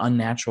completely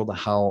unnatural to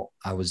how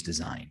I was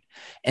designed.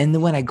 And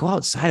then when I go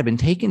outside, I've been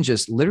taking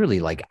just literally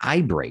like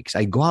eye breaks.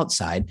 I go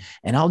outside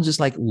and I'll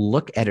just like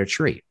look at a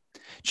tree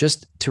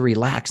just to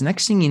relax.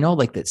 Next thing you know,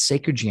 like that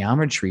sacred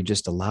geometry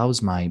just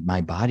allows my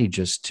body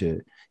just to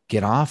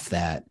get off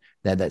that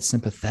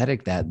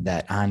sympathetic,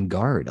 that on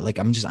guard. Like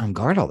I'm just on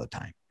guard all the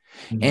time.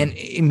 Mm-hmm.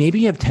 And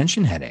maybe you have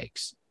tension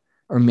headaches,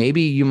 or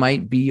maybe you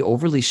might be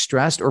overly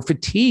stressed or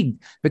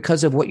fatigued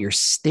because of what you're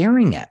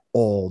staring at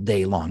all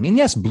day long. And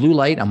yes, blue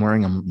light, I'm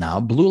wearing them now.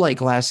 Blue light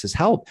glasses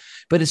help,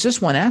 but it's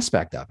just one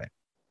aspect of it.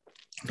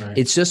 Right.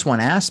 It's just one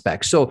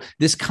aspect. So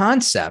this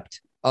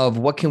concept of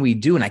what can we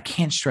do. And I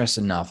can't stress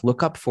enough,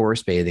 look up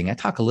forest bathing. I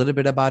talk a little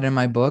bit about it in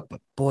my book,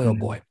 but boy, oh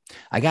boy,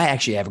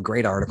 actually have a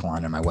great article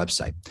on it on my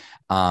website.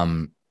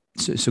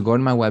 So go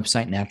to my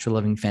website,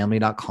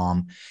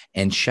 naturallivingfamily.com,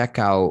 and check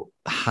out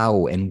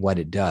how and what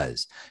it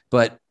does.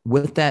 But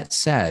with that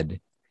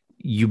said,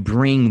 you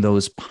bring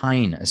those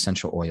pine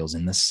essential oils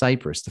in, the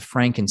cypress, the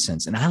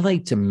frankincense, and I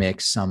like to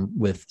mix some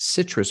with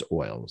citrus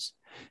oils,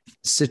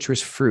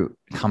 citrus fruit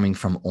coming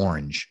from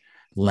orange,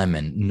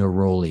 lemon,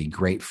 neroli,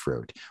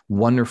 grapefruit,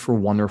 wonderful,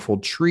 wonderful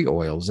tree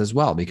oils as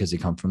well, because they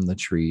come from the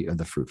tree or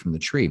the fruit from the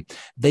tree.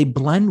 They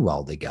blend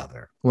well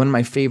together. One of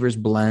my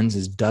favorite blends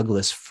is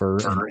Douglas fir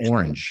and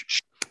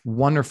orange.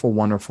 Wonderful,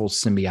 wonderful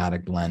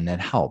symbiotic blend that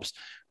helps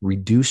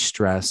reduce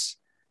stress,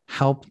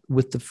 help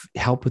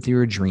with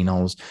your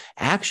adrenals.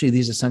 Actually,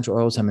 these essential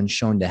oils have been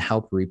shown to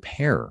help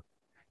repair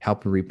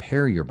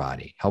your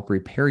body, help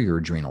repair your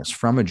adrenals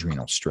from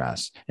adrenal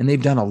stress. And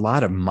they've done a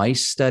lot of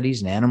mice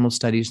studies and animal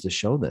studies to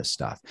show this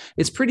stuff.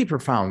 It's pretty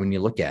profound when you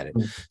look at it.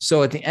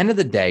 So at the end of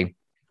the day,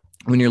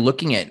 when you're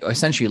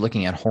essentially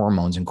looking at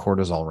hormones and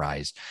cortisol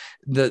rise,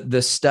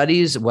 the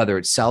studies, whether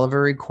it's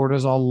salivary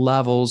cortisol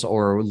levels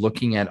or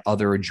looking at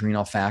other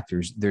adrenal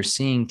factors, they're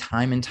seeing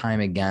time and time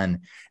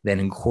again that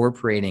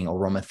incorporating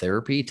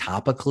aromatherapy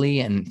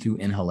topically and through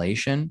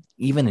inhalation,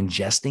 even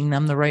ingesting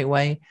them the right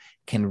way,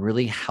 can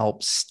really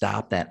help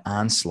stop that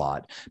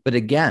onslaught. But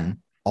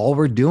again, all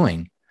we're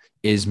doing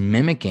is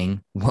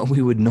mimicking what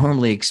we would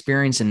normally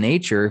experience in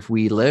nature if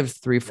we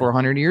lived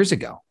 300-400 years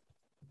ago.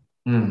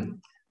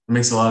 It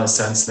makes a lot of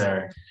sense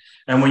there.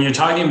 And when you're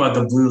talking about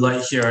the blue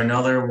light here,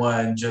 another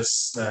one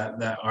just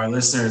that our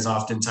listeners,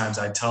 oftentimes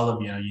I tell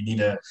them, you need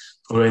to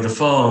put away the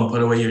phone,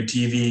 put away your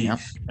TV, Yeah.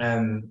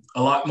 and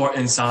a lot more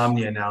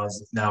insomnia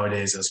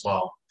nowadays as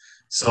well.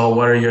 So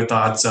what are your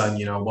thoughts on,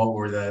 what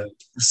were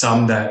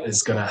some that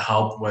is going to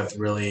help with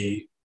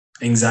really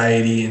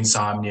anxiety,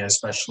 insomnia,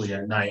 especially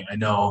at night? I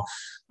know,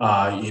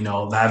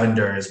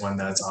 lavender is one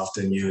that's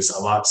often used, a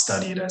lot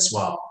studied as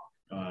well.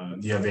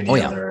 Do you have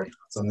any other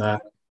thoughts on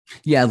that?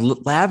 Yeah,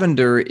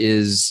 lavender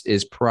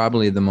is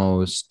probably the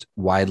most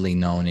widely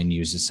known and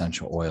used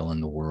essential oil in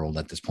the world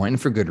at this point,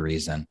 and for good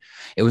reason.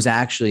 It was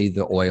actually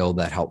the oil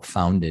that helped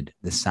founded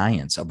the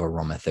science of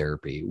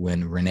aromatherapy.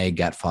 When Rene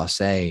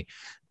Gattefossé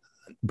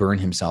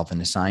burned himself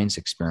in a science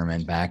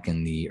experiment back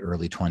in the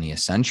early 20th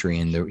century,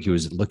 and he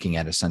was looking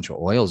at essential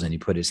oils, and he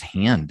put his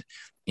hand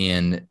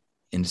in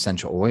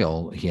essential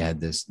oil. He had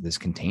this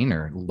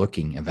container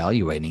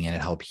evaluating, and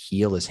it helped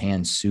heal his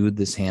hand, soothe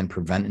his hand,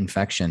 prevent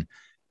infection.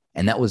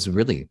 And that was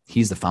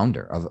he's the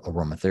founder of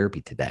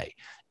aromatherapy today.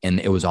 And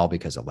it was all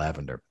because of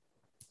lavender.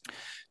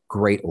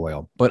 Great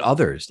oil. But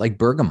others like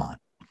bergamot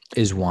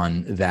is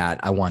one that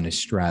I want to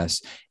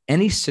stress.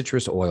 Any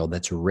citrus oil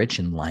that's rich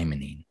in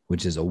limonene,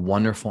 which is a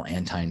wonderful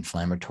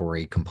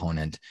anti-inflammatory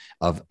component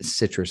of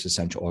citrus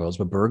essential oils,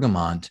 but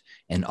bergamot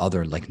and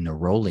other like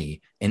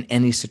neroli and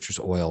any citrus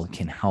oil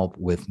can help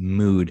with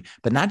mood,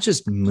 but not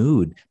just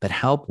mood, but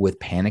help with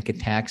panic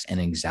attacks and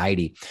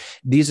anxiety.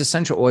 These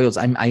essential oils,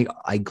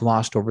 I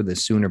glossed over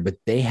this sooner, but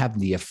they have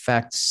the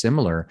effect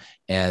similar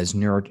as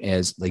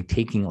like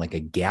taking like a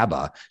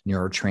GABA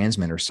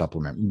neurotransmitter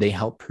supplement. They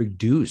help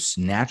produce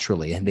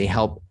naturally, and they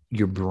help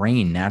your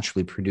brain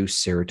naturally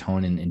produce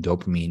serotonin and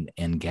dopamine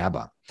and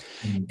GABA.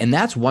 And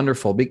that's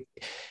wonderful.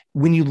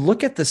 When you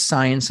look at the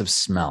science of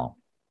smell,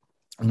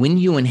 when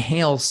you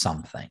inhale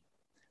something,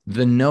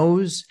 the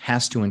nose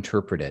has to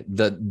interpret it.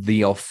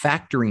 The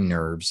olfactory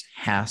nerves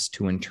has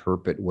to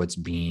interpret what's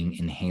being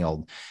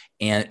inhaled,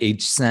 and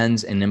it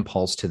sends an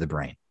impulse to the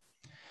brain.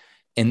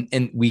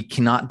 And we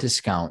cannot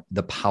discount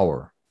the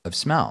power of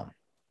smell.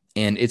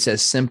 And it's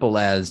as simple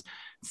as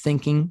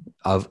thinking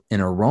of an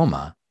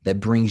aroma that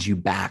brings you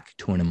back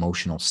to an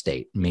emotional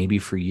state. Maybe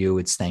for you,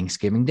 it's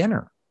Thanksgiving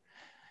dinner,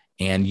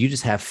 and you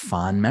just have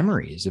fond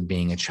memories of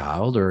being a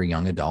child or a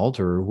young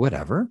adult or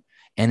whatever,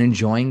 and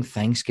enjoying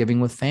Thanksgiving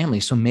with family.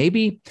 So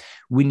maybe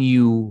when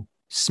you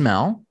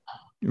smell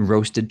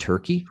roasted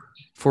turkey,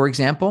 for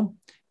example,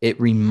 it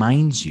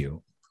reminds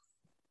you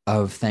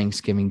of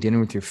Thanksgiving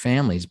dinner with your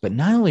families, but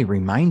not only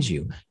reminds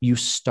you, you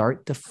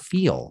start to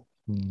feel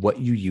what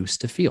you used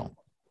to feel.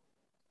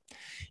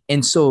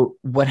 And so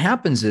what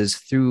happens is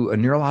through a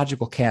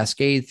neurological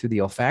cascade through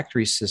the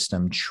olfactory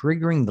system,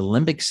 triggering the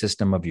limbic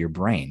system of your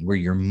brain, where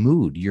your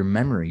mood, your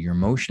memory, your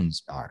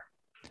emotions are,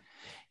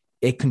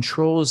 it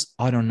controls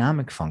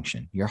autonomic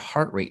function, your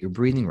heart rate, your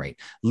breathing rate.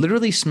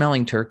 Literally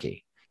smelling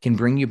turkey can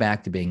bring you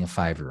back to being a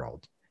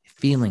 5-year-old,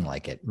 feeling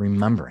like it,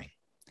 remembering,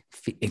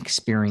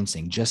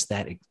 experiencing just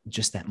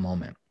that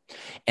moment.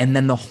 And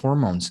then the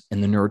hormones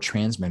and the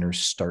neurotransmitters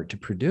start to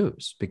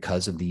produce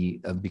because of the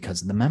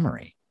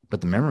memory. But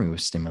the memory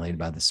was stimulated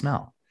by the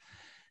smell.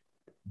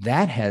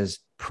 That has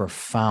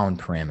profound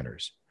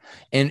parameters.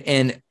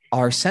 And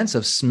our sense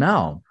of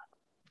smell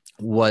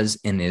was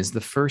and is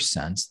the first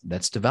sense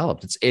that's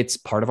developed. It's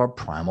part of our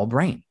primal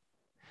brain.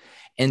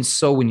 And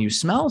so when you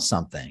smell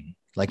something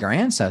like our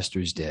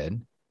ancestors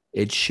did,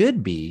 it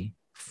should be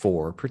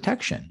for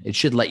protection. It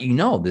should let you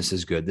know this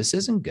is good, this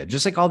isn't good,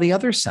 just like all the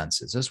other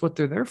senses. That's what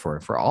they're there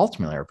for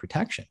ultimately our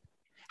protection.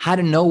 How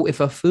to know if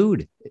a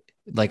food,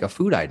 like a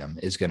food item,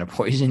 is going to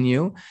poison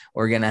you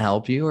or going to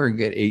help you or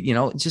get,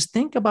 just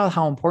think about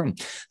how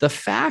important the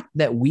fact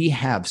that we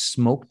have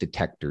smoke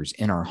detectors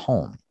in our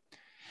home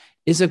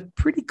is a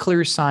pretty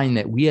clear sign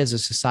that we as a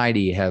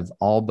society have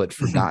all but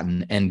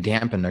forgotten and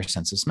dampened our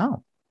sense of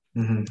smell.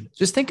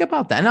 Just think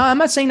about that. Now, I'm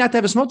not saying not to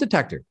have a smoke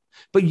detector,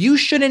 but you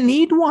shouldn't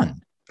need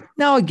one.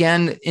 Now,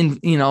 again,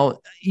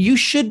 you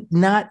should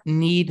not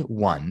need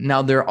one.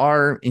 Now, there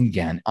are,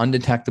 again,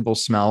 undetectable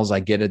smells. I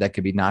get it. That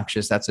could be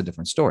noxious. That's a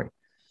different story.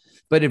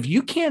 But if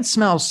you can't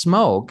smell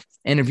smoke,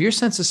 and if your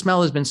sense of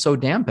smell has been so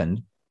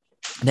dampened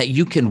that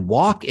you can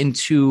walk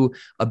into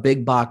a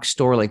big box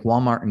store like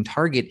Walmart and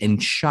Target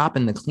and shop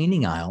in the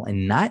cleaning aisle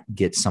and not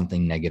get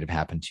something negative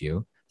happen to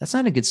you, that's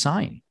not a good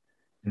sign.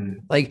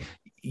 Like,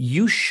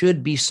 you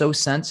should be so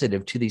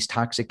sensitive to these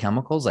toxic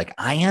chemicals like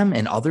I am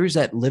and others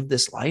that live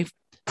this life.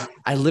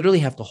 I literally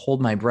have to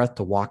hold my breath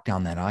to walk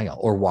down that aisle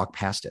or walk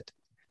past it.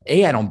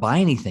 I don't buy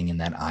anything in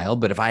that aisle,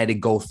 but if I had to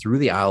go through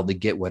the aisle to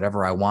get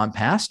whatever I want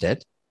past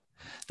it,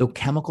 the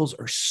chemicals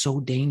are so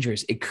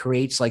dangerous. It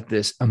creates like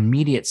this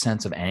immediate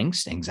sense of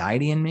angst,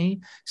 anxiety in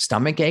me,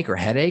 stomach ache or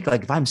headache.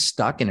 Like if I'm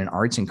stuck in an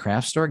arts and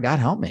crafts store, God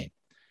help me.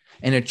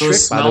 And a trick,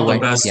 by the way,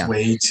 the best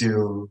way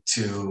to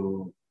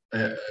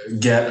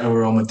get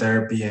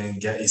aromatherapy and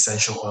get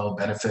essential oil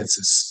benefits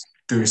is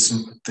through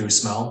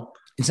smell.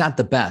 It's not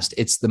the best.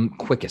 It's the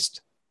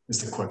quickest.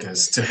 It's the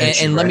quickest to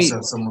hit you, right? So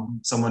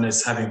if someone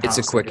is having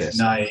toxic at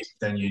night,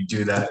 then you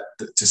do that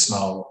to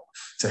smell,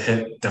 to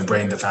hit the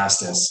brain the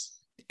fastest.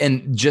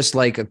 And just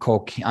like a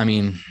cocaine, I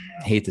mean,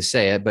 I hate to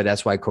say it, but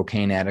that's why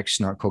cocaine addicts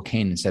snort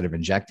cocaine instead of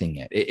injecting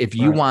it. If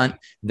you want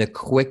the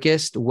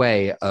quickest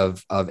way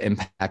of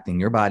impacting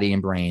your body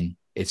and brain,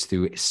 it's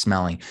through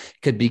smelling,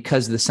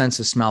 because the sense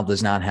of smell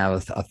does not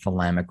have a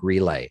thalamic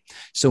relay.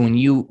 So when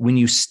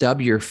you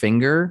stub your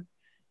finger,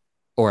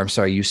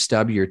 you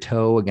stub your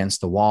toe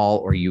against the wall,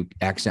 or you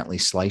accidentally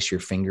slice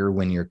your finger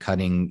when you're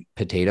cutting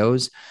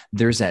potatoes,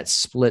 there's that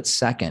split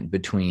second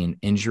between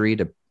injury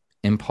to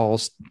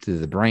impulse through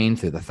the brain,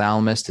 through the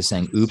thalamus, to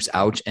saying, oops,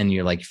 ouch, and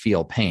you like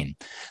feel pain.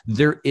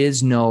 There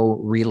is no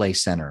relay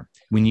center.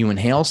 When you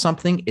inhale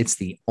something, it's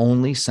the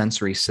only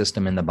sensory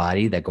system in the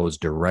body that goes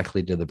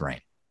directly to the brain.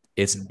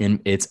 It's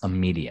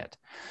immediate.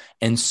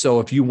 And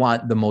so if you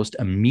want the most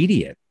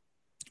immediate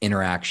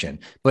interaction,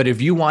 but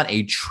if you want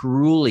a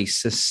truly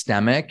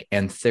systemic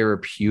and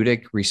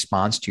therapeutic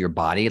response to your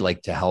body,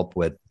 like to help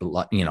with,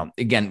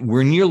 again,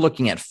 when you're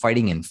looking at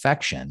fighting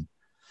infection,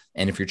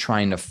 and if you're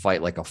trying to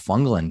fight like a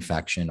fungal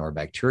infection or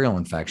bacterial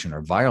infection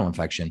or viral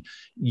infection,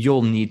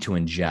 you'll need to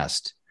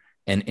ingest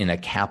and in a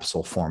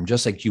capsule form,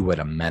 just like you would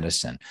a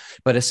medicine.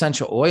 But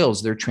essential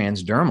oils, they're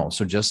transdermal.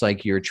 So just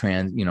like your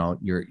transdermal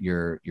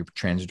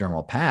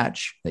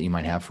patch that you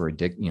might have for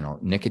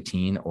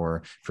nicotine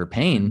or for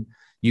pain,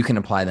 you can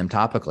apply them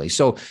topically.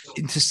 So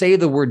to say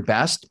the word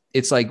best,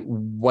 it's like,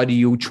 what are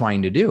you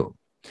trying to do?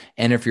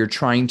 And if you're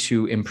trying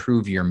to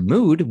improve your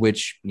mood,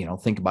 which,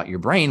 think about your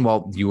brain,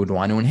 well, you would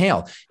want to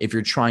inhale. If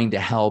you're trying to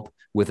help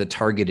with a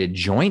targeted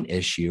joint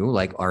issue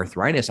like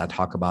arthritis, I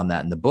talk about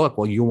that in the book.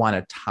 Well, you want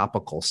a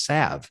topical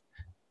salve,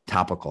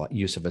 topical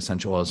use of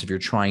essential oils. If you're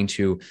trying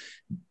to,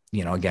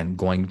 again,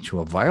 going to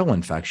a viral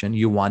infection,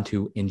 you want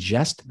to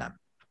ingest them.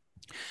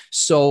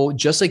 So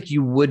just like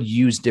you would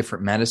use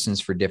different medicines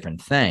for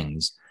different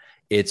things,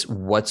 it's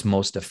what's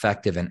most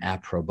effective and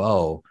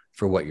apropos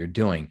for what you're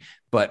doing.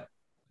 But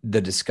the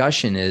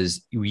discussion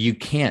is, you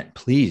can't,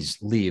 please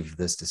leave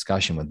this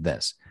discussion with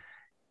this.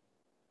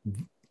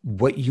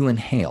 What you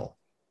inhale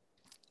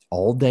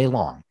all day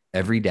long,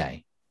 every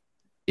day,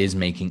 is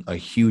making a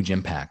huge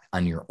impact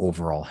on your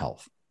overall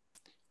health.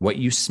 What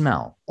you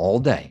smell all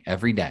day,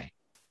 every day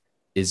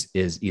is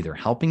either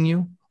helping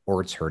you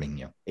or it's hurting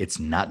you. It's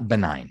not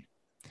benign.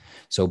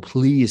 So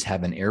please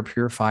have an air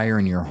purifier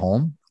in your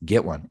home.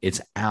 Get one.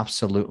 It's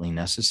absolutely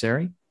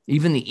necessary.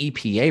 Even the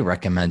EPA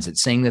recommends it,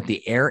 saying that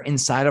the air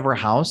inside of our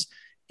house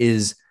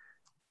is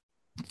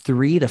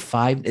 3 to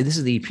 5. This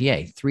is the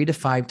EPA, 3 to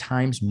 5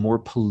 times more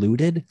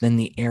polluted than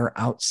the air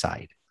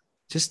outside.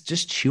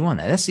 Just chew on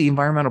that. That's the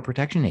Environmental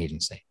Protection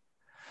Agency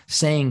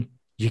saying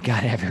you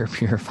got to have air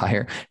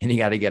purifier and you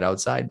got to get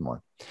outside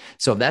more.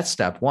 So that's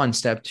step one.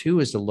 Step two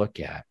is to look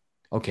at,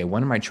 okay,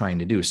 what am I trying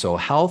to do? So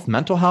health,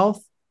 mental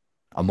health,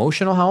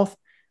 emotional health,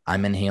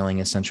 I'm inhaling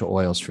essential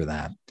oils for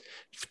that.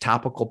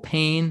 Topical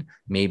pain,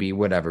 maybe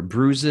whatever,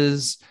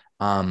 bruises,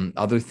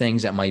 other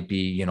things that might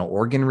be,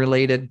 organ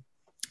related,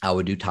 I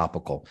would do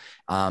topical.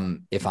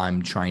 If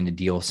I'm trying to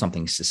deal with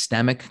something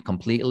systemic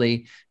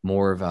completely,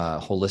 more of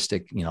a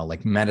holistic,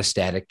 like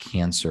metastatic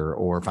cancer,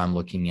 or if I'm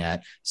looking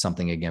at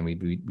something, again,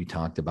 we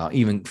talked about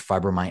even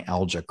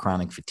fibromyalgia,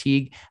 chronic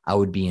fatigue, I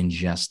would be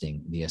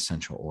ingesting the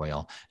essential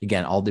oil.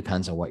 Again, all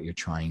depends on what you're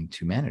trying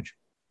to manage.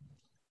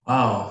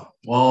 Wow.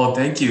 Well,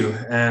 thank you.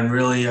 And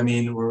really, I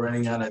mean, we're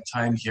running out of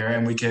time here,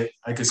 and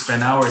I could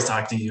spend hours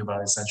talking to you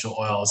about essential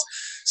oils.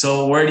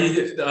 So, where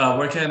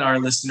can our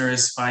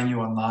listeners find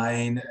you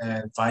online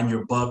and find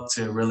your book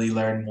to really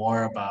learn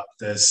more about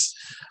this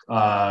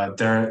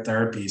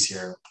therapies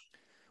here?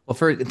 Well,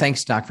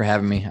 thanks, Doc, for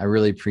having me. I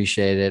really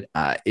appreciate it.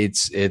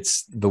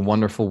 It's the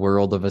wonderful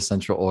world of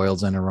essential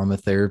oils and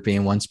aromatherapy.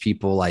 And once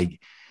people I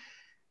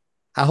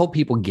hope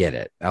people get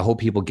it. I hope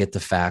people get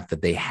the fact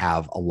that they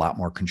have a lot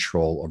more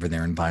control over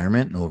their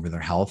environment and over their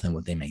health and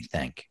what they may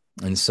think.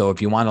 And so, if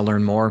you want to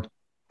learn more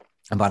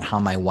about how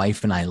my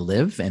wife and I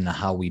live and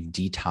how we've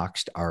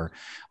detoxed our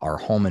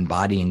home and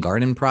body and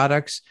garden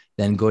products,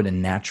 then go to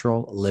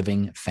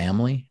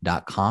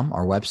naturallivingfamily.com,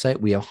 our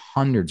website. We have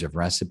hundreds of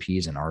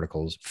recipes and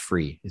articles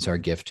free. It's our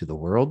gift to the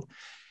world.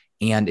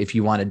 And if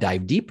you want to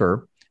dive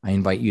deeper, I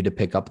invite you to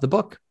pick up the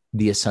book,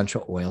 The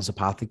Essential Oils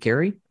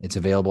Apothecary. It's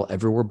available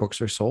everywhere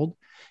books are sold.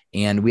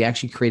 And we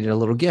actually created a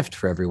little gift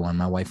for everyone.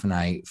 My wife and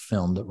I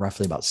filmed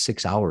roughly about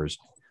 6 hours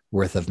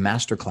worth of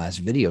masterclass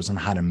videos on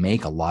how to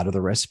make a lot of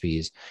the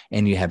recipes.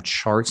 And you have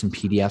charts and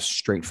PDFs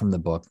straight from the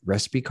book,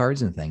 recipe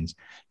cards and things.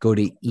 Go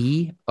to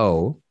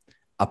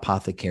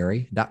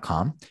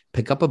eoapothecary.com,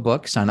 pick up a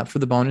book, sign up for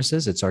the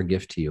bonuses. It's our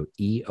gift to you,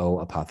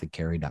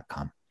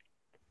 eoapothecary.com.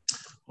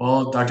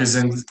 Well, Dr.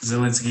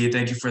 Zielinski,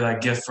 thank you for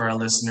that gift for our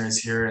listeners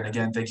here. And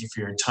again, thank you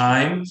for your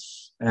time.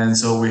 And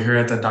so we're here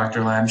at the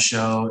Dr. Lamb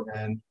Show,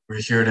 and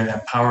we're here to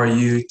empower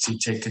you to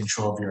take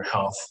control of your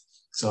health.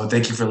 So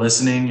thank you for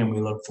listening, and we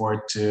look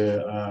forward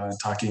to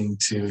talking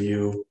to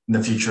you in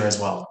the future as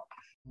well.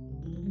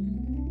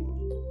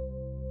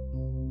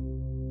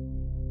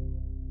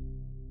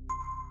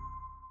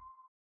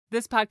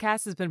 This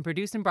podcast has been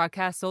produced and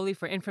broadcast solely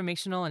for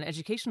informational and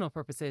educational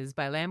purposes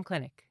by Lamb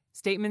Clinic.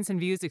 Statements and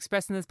views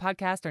expressed in this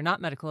podcast are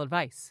not medical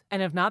advice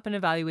and have not been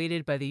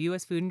evaluated by the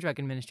U.S. Food and Drug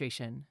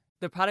Administration.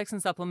 The products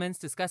and supplements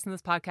discussed in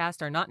this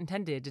podcast are not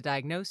intended to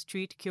diagnose,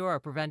 treat, cure, or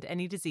prevent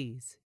any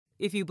disease.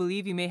 If you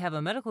believe you may have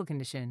a medical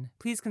condition,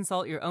 please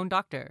consult your own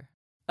doctor.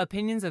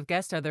 Opinions of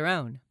guests are their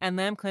own, and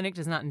Lamb Clinic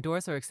does not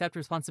endorse or accept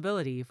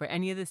responsibility for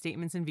any of the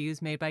statements and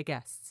views made by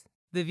guests.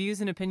 The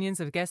views and opinions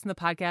of guests in the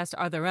podcast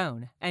are their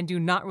own and do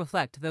not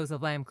reflect those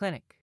of Lamb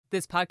Clinic.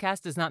 This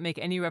podcast does not make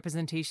any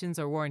representations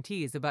or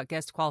warranties about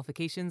guest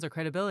qualifications or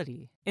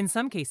credibility. In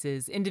some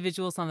cases,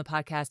 individuals on the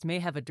podcast may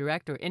have a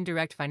direct or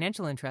indirect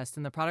financial interest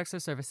in the products or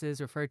services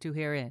referred to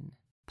herein.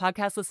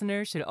 Podcast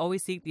listeners should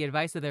always seek the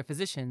advice of their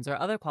physicians or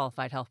other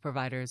qualified health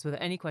providers with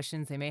any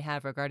questions they may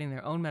have regarding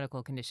their own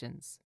medical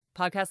conditions.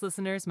 Podcast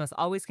listeners must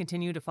always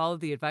continue to follow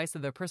the advice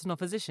of their personal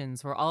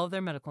physicians for all of their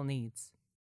medical needs.